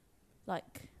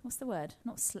 Like, what's the word?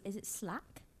 Is it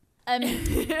slack?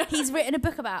 He's written a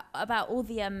book about all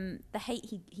the hate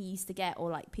he used to get, or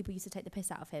like people used to take the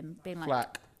piss out of him, being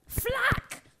like,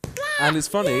 Flack! And it's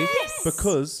funny Yes!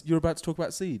 because you're about to talk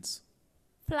about seeds.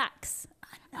 Flax.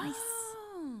 Nice.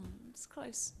 Oh, it's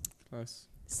close. Nice.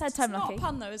 Third time It's not lucky. a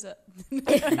pun though, is it?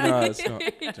 No, it's not.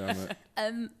 Damn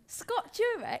it. Scott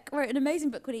Jurek wrote an amazing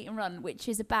book called Eat and Run, which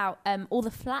is about all the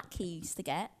flack he used to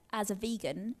get as a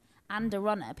vegan and a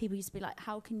runner. People used to be like,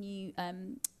 how can you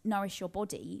nourish your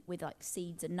body with like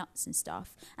seeds and nuts and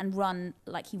stuff and run,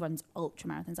 like he runs ultra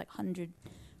marathons, like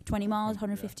 120 miles,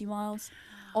 150 miles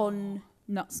on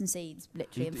nuts and seeds,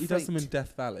 literally. He and does them fruit. in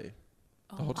Death Valley,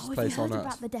 the hottest Have you place heard on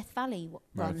about earth. the Death Valley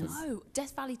Marathon. runs? No,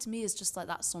 Death Valley to me is just like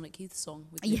that Sonic Youth song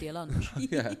with Yeah. Lydia Lunch.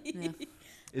 Yeah. Yeah.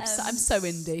 It's, I'm so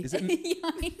indie. Is it Yeah,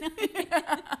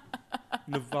 I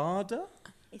know. Nevada?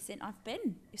 I've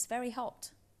been. It's very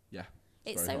hot. Yeah.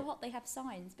 It's very so hot. hot. They have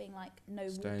signs being like, no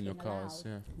Stay walking in your cars.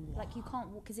 allowed. Yeah. Like you can't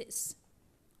walk because it's.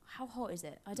 How hot is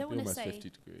it? I don't It'd be want to almost say. 50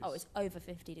 degrees. Oh, it's over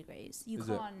 50 degrees. You Is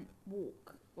it? can't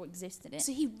walk or exist in it.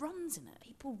 So he runs in it.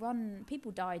 People run.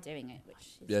 People die doing it, which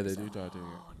is Yeah, they bizarre. do die doing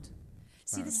it. God.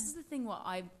 See, this is the thing. What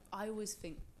I always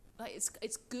think, like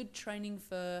it's good training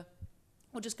for,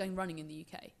 or just going running in the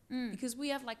UK because we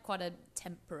have like quite a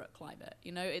temperate climate.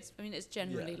 You know, it's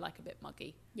generally Yeah. like a bit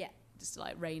muggy, Yeah, just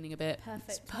like raining a bit. Perfect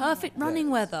It's timing. perfect running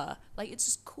weather. Like it's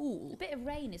just cool. a bit of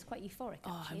rain is quite euphoric.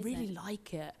 Oh, Actually, I isn't really it?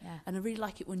 like it. Yeah. And I really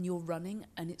like it when you're running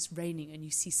and it's raining and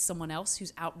you see someone else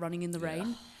who's out running in the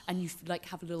rain and you like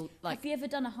have a little like. Have you ever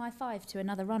done a high five to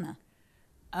another runner?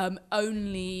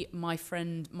 Only my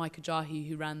friend Mike Ajahi,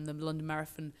 who ran the London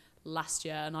Marathon last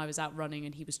year, and I was out running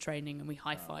and he was training and we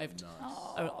high fived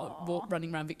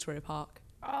running around Victoria Park.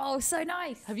 Oh, so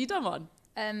nice. Have you done one?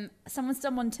 Someone's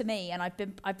done one to me, and I've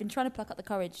been trying to pluck up the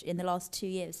courage in the last 2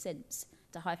 years since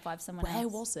to high five someone Where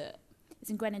else. was it? It's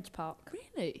in Greenwich Park.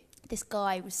 Really? This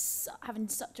guy was having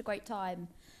such a great time,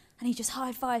 and he just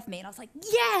high fived me, and I was like,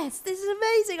 "Yes, this is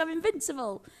amazing! I'm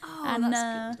invincible." Oh, and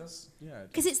that's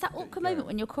because it's that awkward moment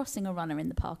when you're crossing a runner in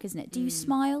the park, isn't it? Do you Mm.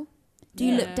 smile? Do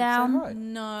you Yeah. look down? Hi.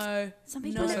 No. Some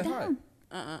people No. look Say hi. down.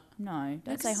 Uh-uh. No, don't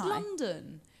Because say it's hi.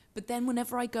 London. But then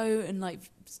whenever I go and like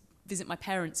visit my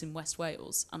parents in West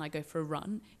Wales and I go for a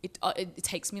run, it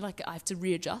takes me like I have to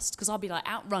readjust because I'll be like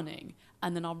out running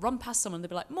and then I'll run past someone and they'll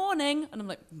be like morning and I'm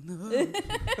like no.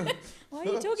 Why are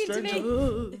you talking to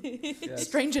me?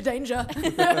 Stranger danger.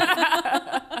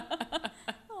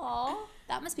 Aw,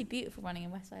 that must be beautiful running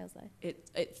in West Wales, though.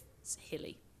 It's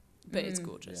hilly, but it's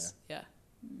gorgeous. Yeah.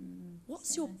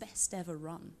 What's so your nice. best ever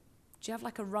run? Do you have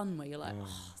like a run where you're like,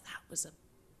 oh, that was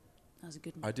a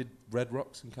good one? I did Red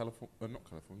Rocks in California, not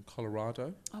California,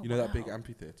 Colorado. Oh, you know that big wow.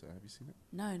 amphitheater? Have you seen it?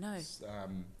 No.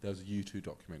 There was a U2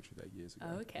 documentary there years ago.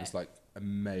 Oh, okay. It's like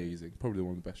amazing, probably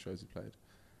one of the best shows he played.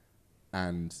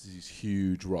 And these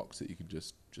huge rocks that you can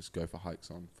just go for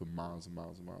hikes on for miles and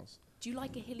miles and miles. Do you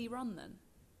like a hilly run then?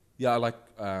 Yeah, I like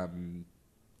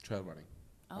trail running.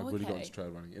 Oh, I've really got okay. into trail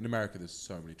running. In America, there's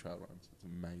so many trail runs. It's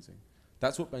amazing.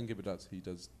 That's what Ben Gibbard does. He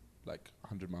does like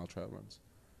 100-mile trail runs.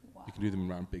 Wow. You can do them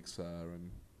around Big Sur,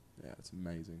 and yeah, it's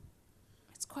amazing.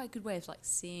 It's quite a good way of like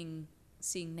seeing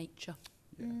nature.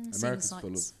 Yeah, Seeing America's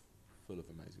sights. full of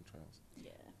amazing trails.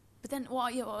 Yeah. But then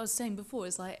what I was saying before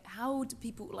is like, how do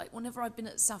people, like whenever I've been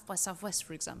at South by Southwest,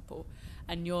 for example,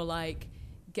 and you're like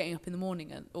getting up in the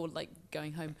morning or like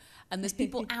going home and there's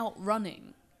people out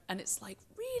running and it's like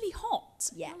really hot.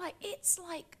 Yeah. You're like, it's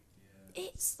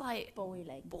like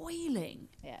boiling.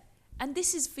 Yeah. And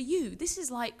this is for you. This is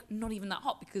like not even that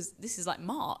hot because this is like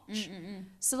March.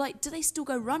 So like, do they still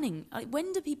go running? Like,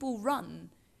 when do people run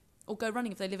or go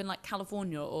running if they live in like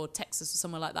California or Texas or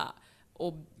somewhere like that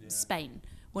or Spain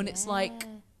when it's like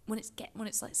when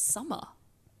it's like summer?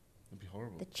 It'd be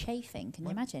horrible. The chafing, can you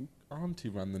What? imagine? Auntie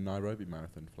ran the Nairobi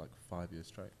Marathon for like 5 years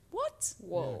straight. What?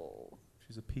 Whoa. She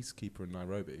She's a peacekeeper in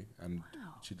Nairobi, and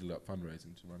Wow. she did like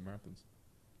fundraising to run marathons.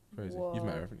 Crazy. Whoa. You've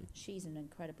met her, haven't you? She's an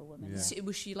incredible woman. Yeah. So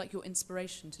was she like your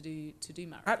inspiration to do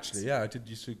marathons? Actually, yeah, I did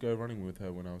used to go running with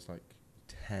her when I was like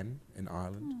 10 in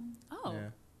Ireland. Oh. Yeah.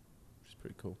 She's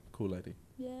pretty cool. Cool lady.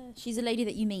 Yeah, she's a lady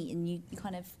that you meet and you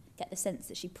kind of get the sense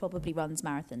that she probably runs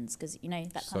marathons because, you know,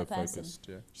 that She's kind so of person. focused,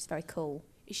 yeah. She's very cool.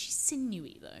 Is she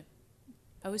sinewy though?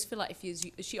 I always feel like is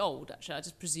she old actually? I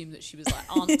just presume that she was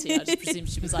like auntie. I just presume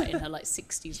she was like in her like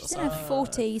 60s or She's in her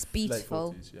something. 40s, beautiful.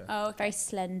 Late 40s, yeah. Oh, okay. Very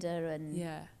slender and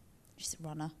Yeah. she's a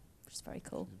runner, which is very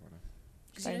cool. She's a runner.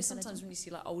 Because Very sometimes intelligent. when you see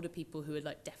like older people who had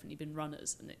like definitely been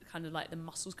runners and it kind of like the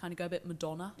muscles kind of go a bit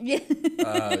Madonna. Yeah,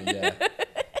 Yeah.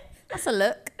 that's a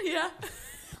look. Yeah.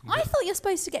 I thought you're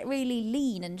supposed to get really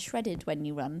lean and shredded when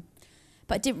you run,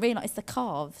 but I didn't realise the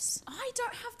calves. I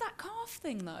don't have that calf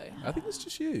thing though. I think it's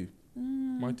just you.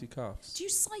 Mighty calves. Do you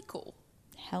cycle?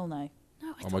 Hell no. No,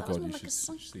 I Oh thought my that was god, more you like a should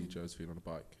cycle. see Josephine on a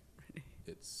bike.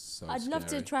 It's so I'd love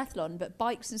to do a scary. triathlon, but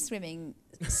bikes and swimming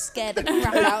scare the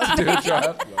crap out of Do me. a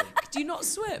triathlon. Do you not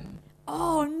swim?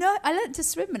 Oh no! I learnt to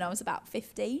swim when I was about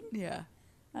 15. Yeah.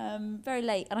 Very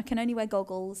late, and I can only wear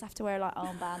goggles. I have to wear like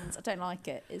armbands. I don't like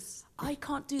it. It's I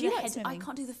can't do Do the you like head. I swimming?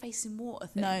 can't do the face in water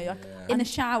thing. no, Yeah. in the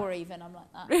shower even. I'm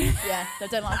like that. Yeah, I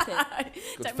don't like it. Got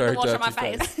Don't very put the wash on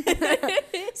my dirty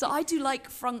face. So I do like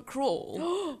front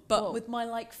crawl, but Whoa. with my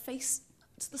like face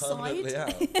to the Permanently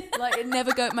side. out. Like it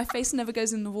never go. My face never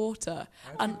goes in the water.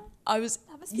 And I was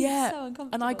That must be yeah, so uncomfortable.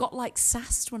 and I got like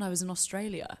sassed when I was in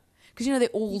Australia because you know they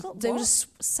were what?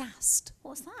 just sassed.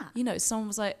 What's that? You know, someone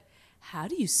was like, "How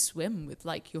do you swim with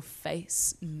like your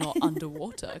face not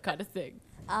underwater?" kind of thing.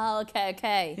 Oh,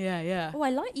 okay. Yeah, yeah. Oh, I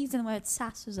like using the word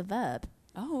sass as a verb.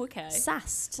 Oh, okay.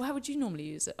 Sassed. Well, how would you normally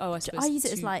use it? Oh, I suppose I use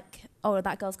it as to- like, oh,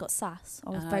 that girl's got sass.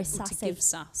 I was very or to sassy. give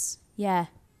sass. Yeah,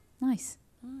 nice.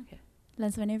 Oh, okay.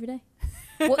 Learn something every day.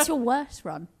 What's your worst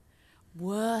run?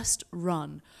 Worst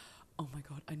run. Oh my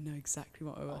god, I know exactly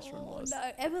what my worst run was. no,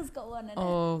 everyone's got one.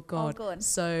 Oh god. go on.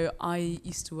 So I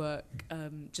used to work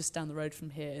just down the road from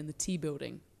here in the Tea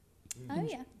building. Oh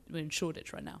yeah. We're in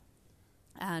Shoreditch right now,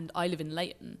 and I live in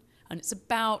Leighton, and it's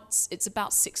about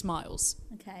 6 miles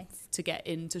Okay. to get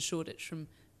into Shoreditch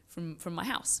from my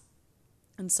house.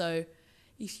 And so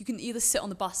if you can either sit on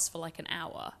the bus for like an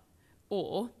hour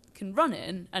or can run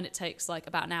in and it takes like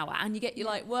about an hour and you get your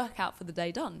like workout for the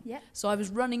day done. Yeah. So I was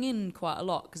running in quite a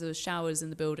lot because there was showers in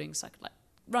the building, so I could like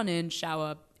run in,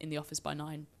 shower in the office by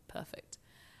 9, perfect.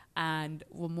 And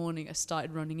one morning I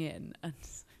started running in and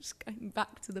just going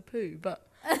back to the poo, but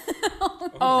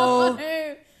oh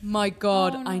my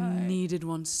god, Oh, I no. needed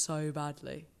one so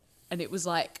badly. And it was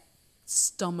like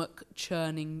stomach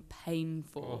churning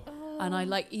painful. And I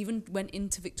like even went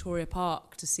into Victoria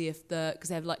Park to see if because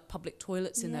they have like public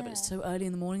toilets in there, but it's Yeah. so early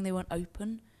in the morning they weren't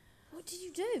open. What did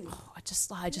you do? Oh, I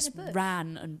just a bush?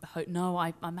 ran and no,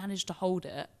 I managed to hold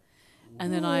it.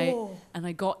 And then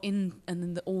I got in, and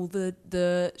then all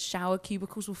the shower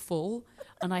cubicles were full,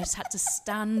 and I just had to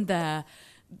stand there,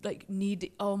 like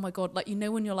oh my god, like you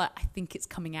know when you're like I think it's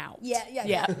coming out.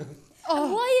 Yeah.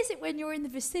 And why is it when you're in the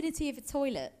vicinity of a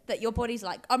toilet that your body's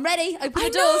like, I'm ready, open the I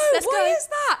doors, know, let's what go? is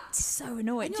that? It's so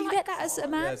annoying. And Do you you're get like, that as a Yeah,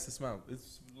 man? it's the smell.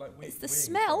 It's like It's the weeing.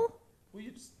 smell? Well,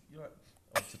 you're like,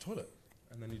 oh, it's a toilet,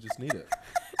 and then you just need it.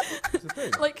 It's a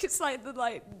thing. Like it's like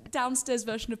the downstairs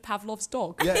version of Pavlov's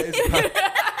dog. Yeah, it is.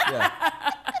 Yeah,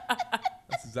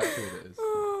 that's exactly what it is.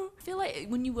 I feel like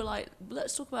when you were like,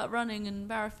 let's talk about running and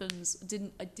marathons,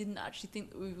 I didn't actually think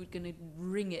that we were going to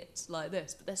ring it like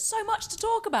this, but there's so much to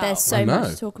talk about. There's so I know.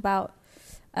 much to talk about.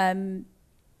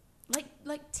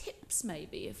 like tips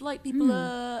maybe if like people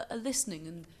are listening,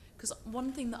 and because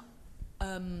one thing that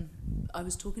I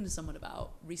was talking to someone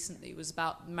about recently was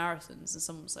about marathons, and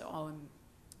someone was like, oh, I'm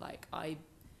like I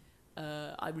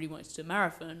really wanted to do a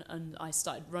marathon, and I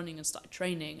started running and started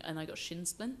training, and I got shin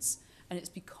splints, and it's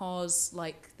because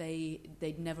like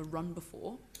they'd never run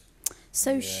before.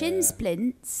 So Yeah. shin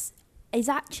splints is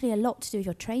actually a lot to do with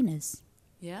your trainers.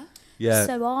 Yeah. Yeah.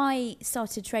 So I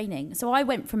started training. So I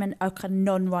went from a kind of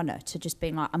non-runner to just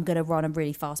being like, I'm going to run a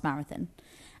really fast marathon,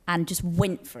 and just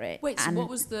went for it. Wait, so and what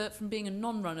was from being a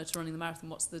non-runner to running the marathon,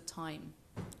 what's the time?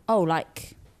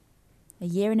 like a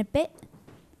year and a bit,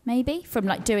 maybe, from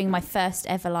like doing my first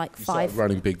ever like You started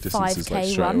running big distances 5K like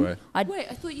straight run. away. Wait,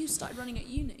 I thought you started running at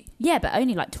uni. Yeah, but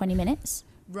only like 20 minutes.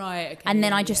 Right, okay. And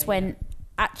then I just went,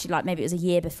 actually, like maybe it was a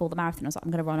year before the marathon. I was like,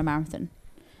 I'm going to run a marathon.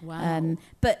 Wow.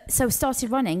 But so started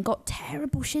running, got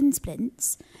terrible shin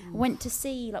splints. Went to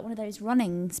see like one of those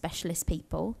running specialist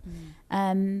people,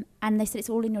 and they said it's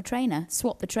all in your trainer.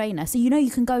 Swap the trainer, so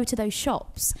you can go to those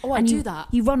shops. Oh, and I you do that.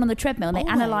 You run on the treadmill and they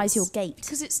Always. analyse your gait.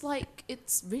 Because it's like,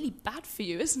 it's really bad for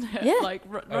you, isn't it? Yeah. Like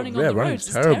running on yeah, the running's roads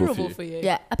is terrible terrible for for you.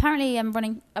 Yeah, apparently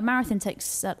running a marathon takes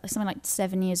something like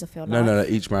 7 years of your life. No,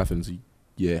 each marathon's a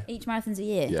year. Each marathon's a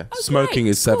year. Yeah. Oh, Smoking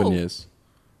great. is 7 Cool. years.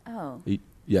 Oh.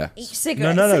 Yeah. Each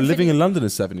cigarette. No. is Living 7 in London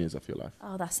is 7 years off your life.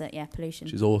 Oh, that's it. Yeah, pollution.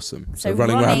 Which is awesome. So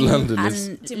running around London and is...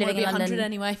 Didn't want to living be in 100 London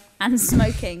anyway. and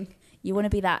smoking. You want to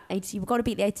be that 80. You've got to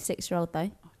beat the 86-year-old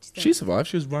though. She survived.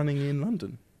 She was running in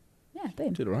London. Yeah,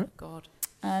 boom. Did all right. God.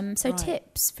 So Right.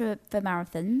 tips for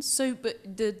marathons. So,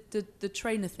 but the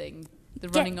trainer thing, the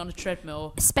running on a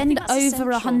treadmill. I Spend think that's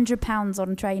over essential. £100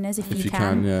 on trainers if you you can.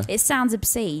 can, yeah. It sounds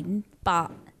obscene,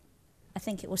 but I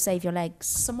think it will save your legs.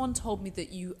 Someone told me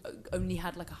that you only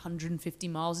had like 150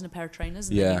 miles in a pair of trainers,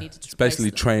 and then Yeah. you needed to It's basically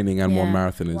replace them. training and one Yeah.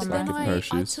 marathon is One like a Then pair of I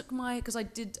shoes. took my, because I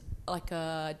did like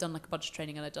I'd done like a bunch of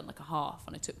training and I'd done like a half,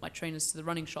 and I took my trainers to the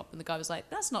running shop, and the guy was like,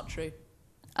 "That's not true."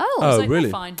 I Oh, was Oh, like, really?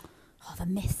 "They're fine." oh, the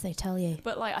myths they tell you.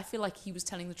 But like, I feel like he was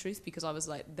telling the truth because I was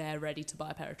like, "They're ready to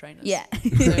buy a pair of trainers." Yeah. So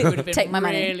it would have been Take my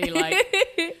money. really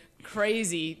like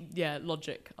crazy,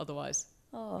 logic otherwise.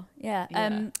 Oh, yeah.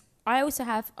 Yeah. I also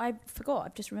have, I forgot,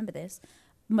 I've just remembered this.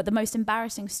 The most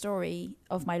embarrassing story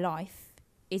of my life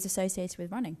is associated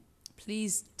with running.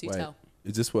 Please do Wait. tell.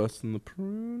 Is this worse than the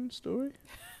prune story?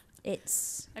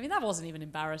 It's, I mean, that wasn't even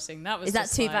embarrassing. That was. is that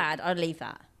just too like, bad? I'll leave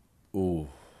that. Oh.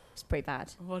 It's pretty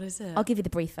bad. What is it? I'll give you the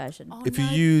brief version. Oh, If no.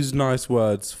 you use nice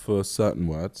words for certain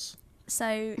words,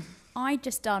 So I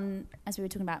just done, as we were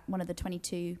talking about, one of the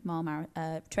 22-mile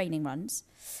training runs,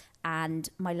 and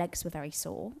my legs were very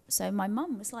sore. So my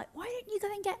mum was like, "Why don't you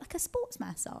go and get like a sports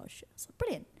massage?" I was like,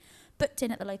 "Brilliant." Booked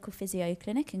in at the local physio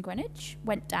clinic in Greenwich.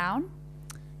 Went down.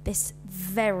 This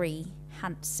very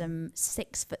handsome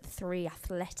 6'3"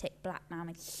 athletic black man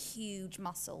with huge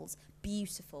muscles,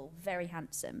 beautiful, very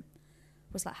handsome,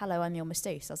 was like, "Hello, I'm your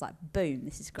masseuse." I was like, "Boom,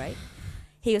 this is great."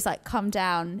 He was like, "Come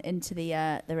down into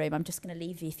the room. I'm just going to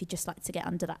leave you if you'd just like to get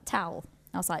under that towel."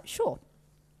 I was like, "Sure."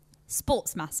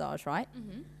 Sports massage, right?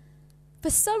 Mm-hmm. For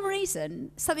some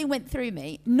reason, something went through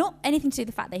me. Not anything to do with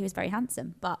the fact that he was very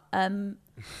handsome, but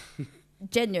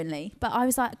genuinely. But I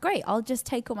was like, "Great, I'll just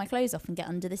take all my clothes off and get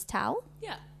under this towel."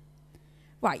 Yeah.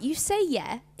 Right, you say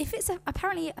yeah. If it's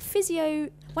apparently a physio...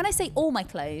 When I say all my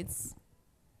clothes...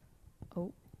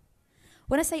 Oh.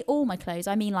 When I say all my clothes,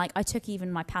 I mean like I took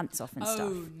even my pants off and stuff.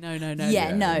 Oh no.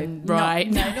 Yeah, no. Right.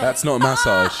 No, that's not a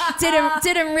massage.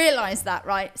 didn't realise that,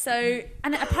 right? So,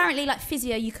 and apparently like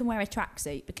physio, you can wear a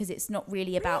tracksuit because it's not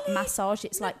really about massage.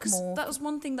 It's like 'Cause more... that was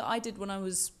one thing that I did when I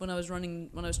was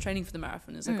training for the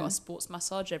marathon. Is I got a sports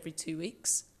massage every 2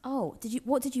 weeks. Oh,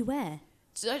 what did you wear?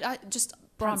 So I just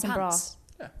bra and Pants and bra. pants.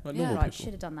 Yeah, like Yeah, normal Right, people.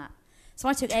 should have done that. So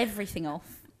I took everything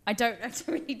off. I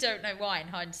really don't know why in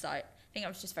hindsight. I think I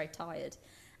was just very tired,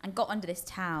 and got under this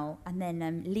towel. And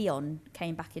then Leon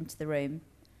came back into the room,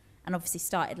 and obviously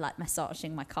started like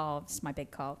massaging my calves, my big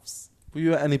calves. Were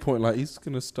you at any point like, he's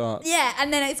going to start... Yeah,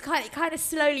 and then it kind of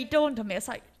slowly dawned on me. It's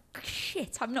like,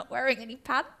 shit, I'm not wearing any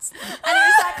pants. And it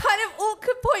was that kind of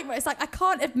awkward point where it's like, I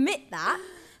can't admit that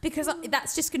because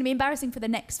that's just going to be embarrassing for the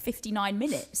next 59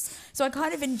 minutes. So I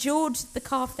kind of endured the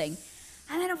calf thing.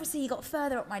 And then obviously he got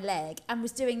further up my leg and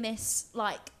was doing this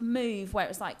like move where it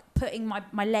was like putting my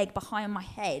leg behind my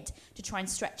head to try and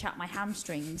stretch out my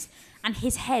hamstrings. And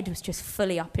his head was just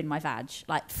fully up in my vag,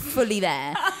 like fully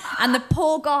there. And the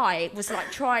poor guy was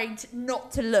like trying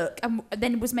not to look and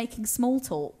then was making small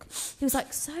talk. He was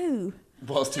like, "So..."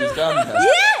 Whilst he was down there.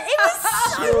 Yeah, it was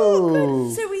so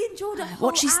awkward. So we enjoyed a whole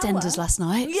Watched EastEnders hour. last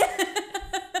night.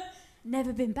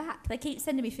 Never been back. They keep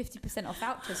sending me 50% off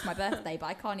vouchers for my birthday, but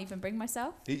I can't even bring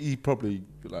myself. He probably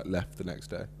like left the next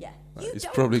day. Yeah. Like, he's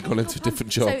probably gone into a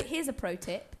different job. So here's a pro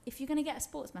tip. If you're going to get a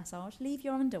sports massage, leave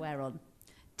your underwear on.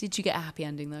 Did you get a happy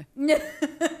ending though?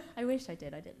 I wish I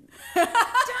did. I didn't.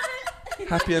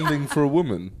 Happy ending for a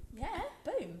woman. Yeah,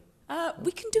 boom.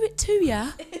 We can do it too,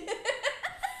 yeah.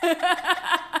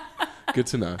 Good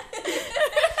to know.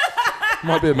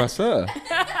 Might be a masseur.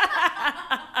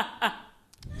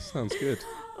 Sounds good.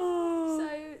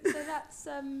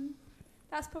 So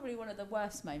that's probably one of the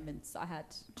worst moments I had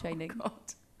training. God.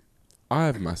 I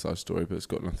have a massage story, but it's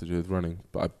got nothing to do with running.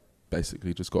 But I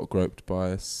basically just got groped by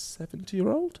a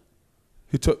 70-year-old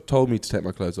who told me to take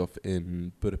my clothes off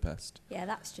in Budapest. Yeah,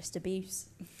 that's just abuse.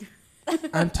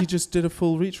 And he just did a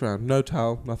full reach round. No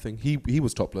towel, nothing. He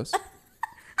was topless.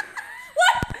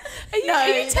 Are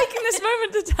you taking this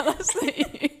moment to tell us that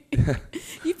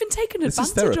you've been taken This is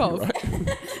advantage therapy, of? right?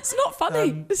 It's not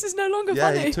funny. This is no longer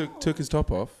Yeah, funny. he took his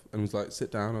top off and was like,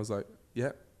 sit down. I was like,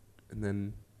 yeah. And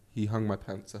then he hung my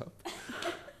pants up.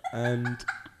 And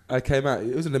I came out.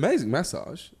 It was an amazing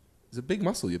massage. It's a big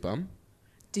muscle, your bum.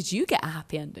 Did you get a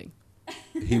happy ending?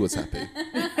 He was happy. No,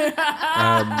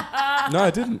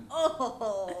 I didn't.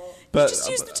 But You just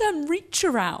used the term reach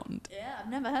around. Yeah, I've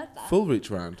never heard that. full reach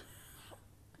around.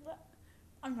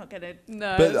 I'm not gonna.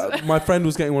 No. But my friend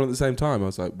was getting one at the same time. I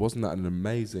was like, wasn't that an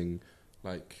amazing,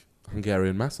 like,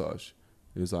 Hungarian massage?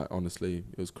 He was like, honestly,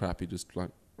 it was crap. He just, like,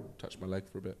 touched my leg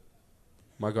for a bit.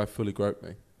 My guy fully groped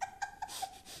me.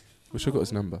 Wish I got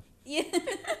his number. Yeah.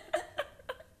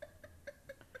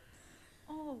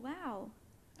 Oh wow.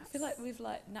 I feel like we've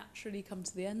like naturally come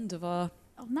to the end of our.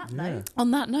 On that Yeah. note,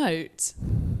 On that note,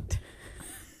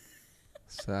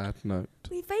 Sad note.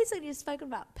 we've basically just spoken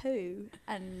about poo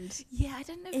and yeah, I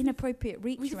don't know. inappropriate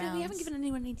reach We rounds. haven't given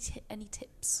anyone any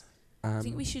tips. I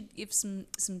think we should give some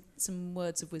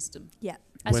words of wisdom. Yeah.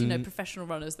 As you When- know, professional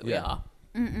runners that we Yeah.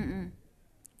 are.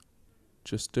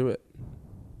 Just do it.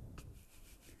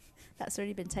 That's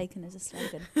already been taken as a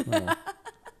slogan, Oh.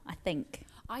 I think.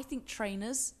 I think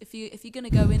trainers, if you're going to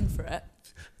go in for it,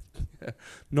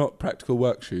 Not practical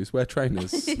work shoes. Wear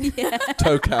trainers.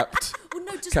 Toe capped. well,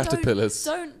 no, just Caterpillars.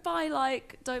 Don't buy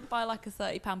like a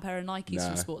 £30 pair of Nikes Nah.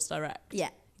 from Sports Direct. Yeah.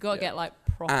 You got to Yeah. get like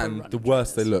proper. And running the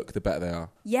worse they trainers. look, the better they are.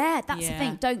 Yeah, that's the Yeah.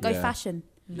 thing. Don't go Yeah. fashion.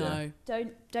 No.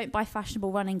 Don't buy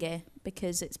fashionable running gear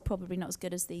because it's probably not as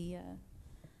good as the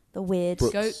weird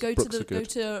Brooks. Go Brooks are to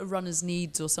good. Runner's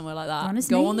Needs or somewhere like that. runners'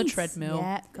 Go on the needs. treadmill.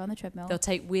 Yeah, go on the treadmill. They'll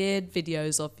take weird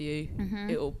videos of you.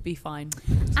 It'll be fine.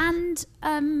 And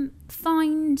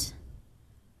find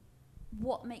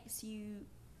what makes you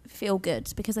feel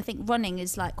good, because I think running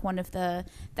is like one of the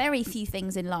very few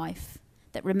things in life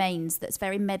that remains that's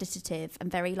very meditative and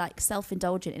very like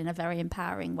self-indulgent in a very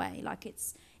empowering way. Like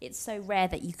it's so rare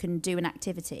that you can do an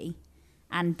activity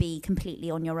and be completely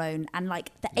on your own, and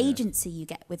like the agency you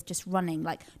get with just running,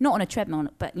 like not on a treadmill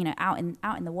but you know out in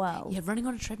the world. Yeah, running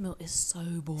on a treadmill is so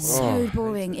boring. So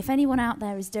boring. If anyone out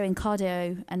there is doing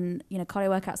cardio and cardio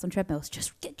workouts on treadmills,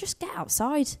 just get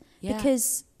outside, Yeah.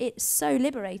 because it's so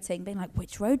liberating. Being like,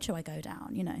 which road shall I go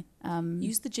down?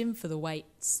 Use the gym for the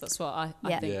weights. That's what I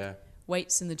Yeah. think. Yeah.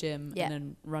 Weights in the gym Yeah. and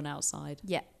then run outside.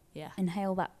 Yeah, Yeah.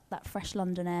 inhale that fresh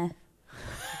London air.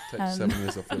 Take 7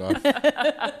 years off your life.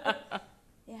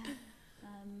 Yeah.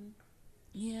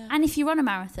 Yeah. And if you run a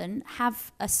marathon,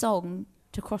 have a song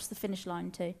to cross the finish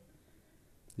line to.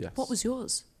 Yes. What was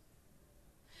yours?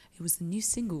 It was the new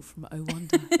single from Oh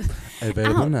Wonder.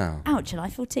 Available now. Out July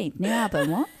 14th, new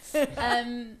album. What? What was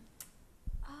mine?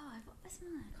 I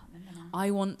can't remember now.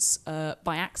 I once,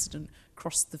 by accident,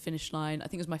 crossed the finish line. I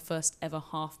think it was my first ever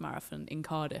half marathon in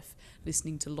Cardiff,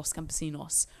 listening to Los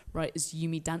Campesinos, right as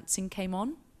Yumi Dancing came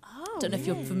on. Oh, Don't know if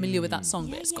you're familiar with that song,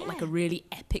 but it's got like a really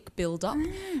epic build up.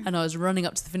 And I was running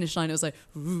up to the finish line. It was like,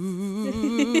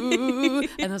 ooh,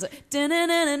 and I was like,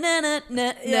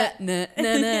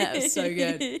 da-na-na-na-na-na-na-na-na. It was so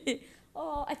good.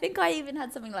 Oh, I think I even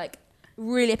had something like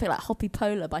really epic, like Hoppy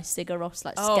Polar by Sigur Rós,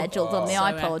 like scheduled on the so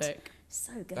iPod. epic.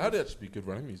 So good. That would actually be good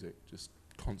running music. Just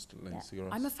constantly. Yeah.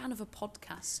 Cigarettes. I'm a fan of a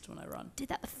podcast when I run. Did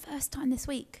that the first time this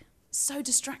week. So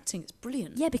distracting. It's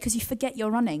brilliant. Yeah, because you forget you're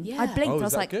running. Yeah. I blinked. Oh, I is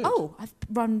was that like, good? oh, I've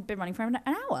been running for an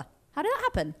hour. How did that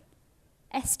happen?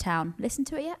 S-Town. Listen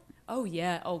to it yet? Oh,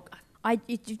 yeah. Oh, I've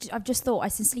just thought, I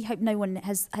sincerely hope no one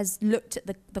has looked at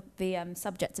the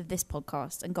subject of this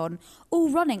podcast and gone, oh,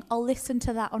 running, I'll listen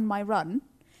to that on my run,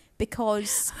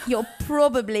 because you're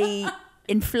probably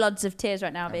in floods of tears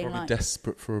right now I'm being probably like...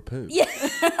 desperate for a poo. Yeah.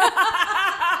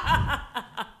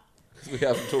 We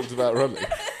haven't talked about running.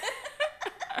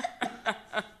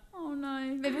 Oh,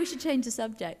 no. Maybe we should change the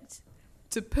subject.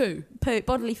 to poo.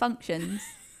 Bodily functions.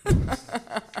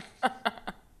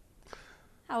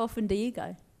 How often do you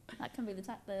go? That can be the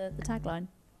tagline.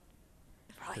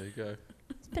 There you go.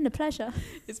 It's been a pleasure.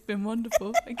 It's been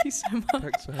wonderful. Thank you so much.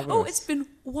 Thanks for having Oh, us. it's been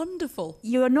wonderful.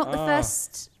 You are not the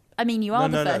first. I mean, you are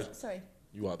No, the no, no. first. Sorry.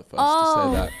 You are the first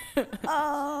Oh. to say that.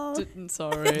 Oh.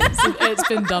 Sorry. It's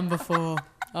been done before.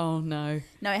 Oh, no.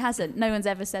 No, it hasn't. No one's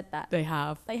ever said that. They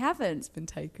have. They haven't. It's been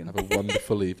taken. Have a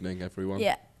wonderful evening, everyone.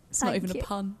 Yeah. It's not Thank even you. a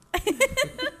pun.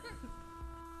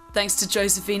 Thanks to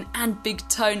Josephine and Big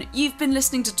Tone. You've been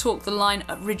listening to Talk the Line,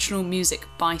 original music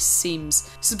by Seams.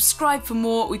 Subscribe for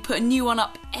more. We put a new one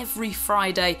up every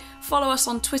Friday. Follow us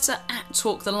on Twitter at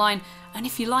Talk the Line. And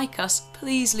if you like us,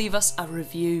 please leave us a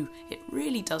review. It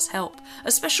really does help.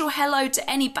 A special hello to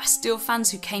any Bastille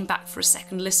fans who came back for a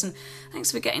second listen.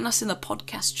 Thanks for getting us in the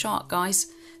podcast chart, guys.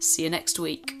 See you next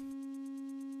week.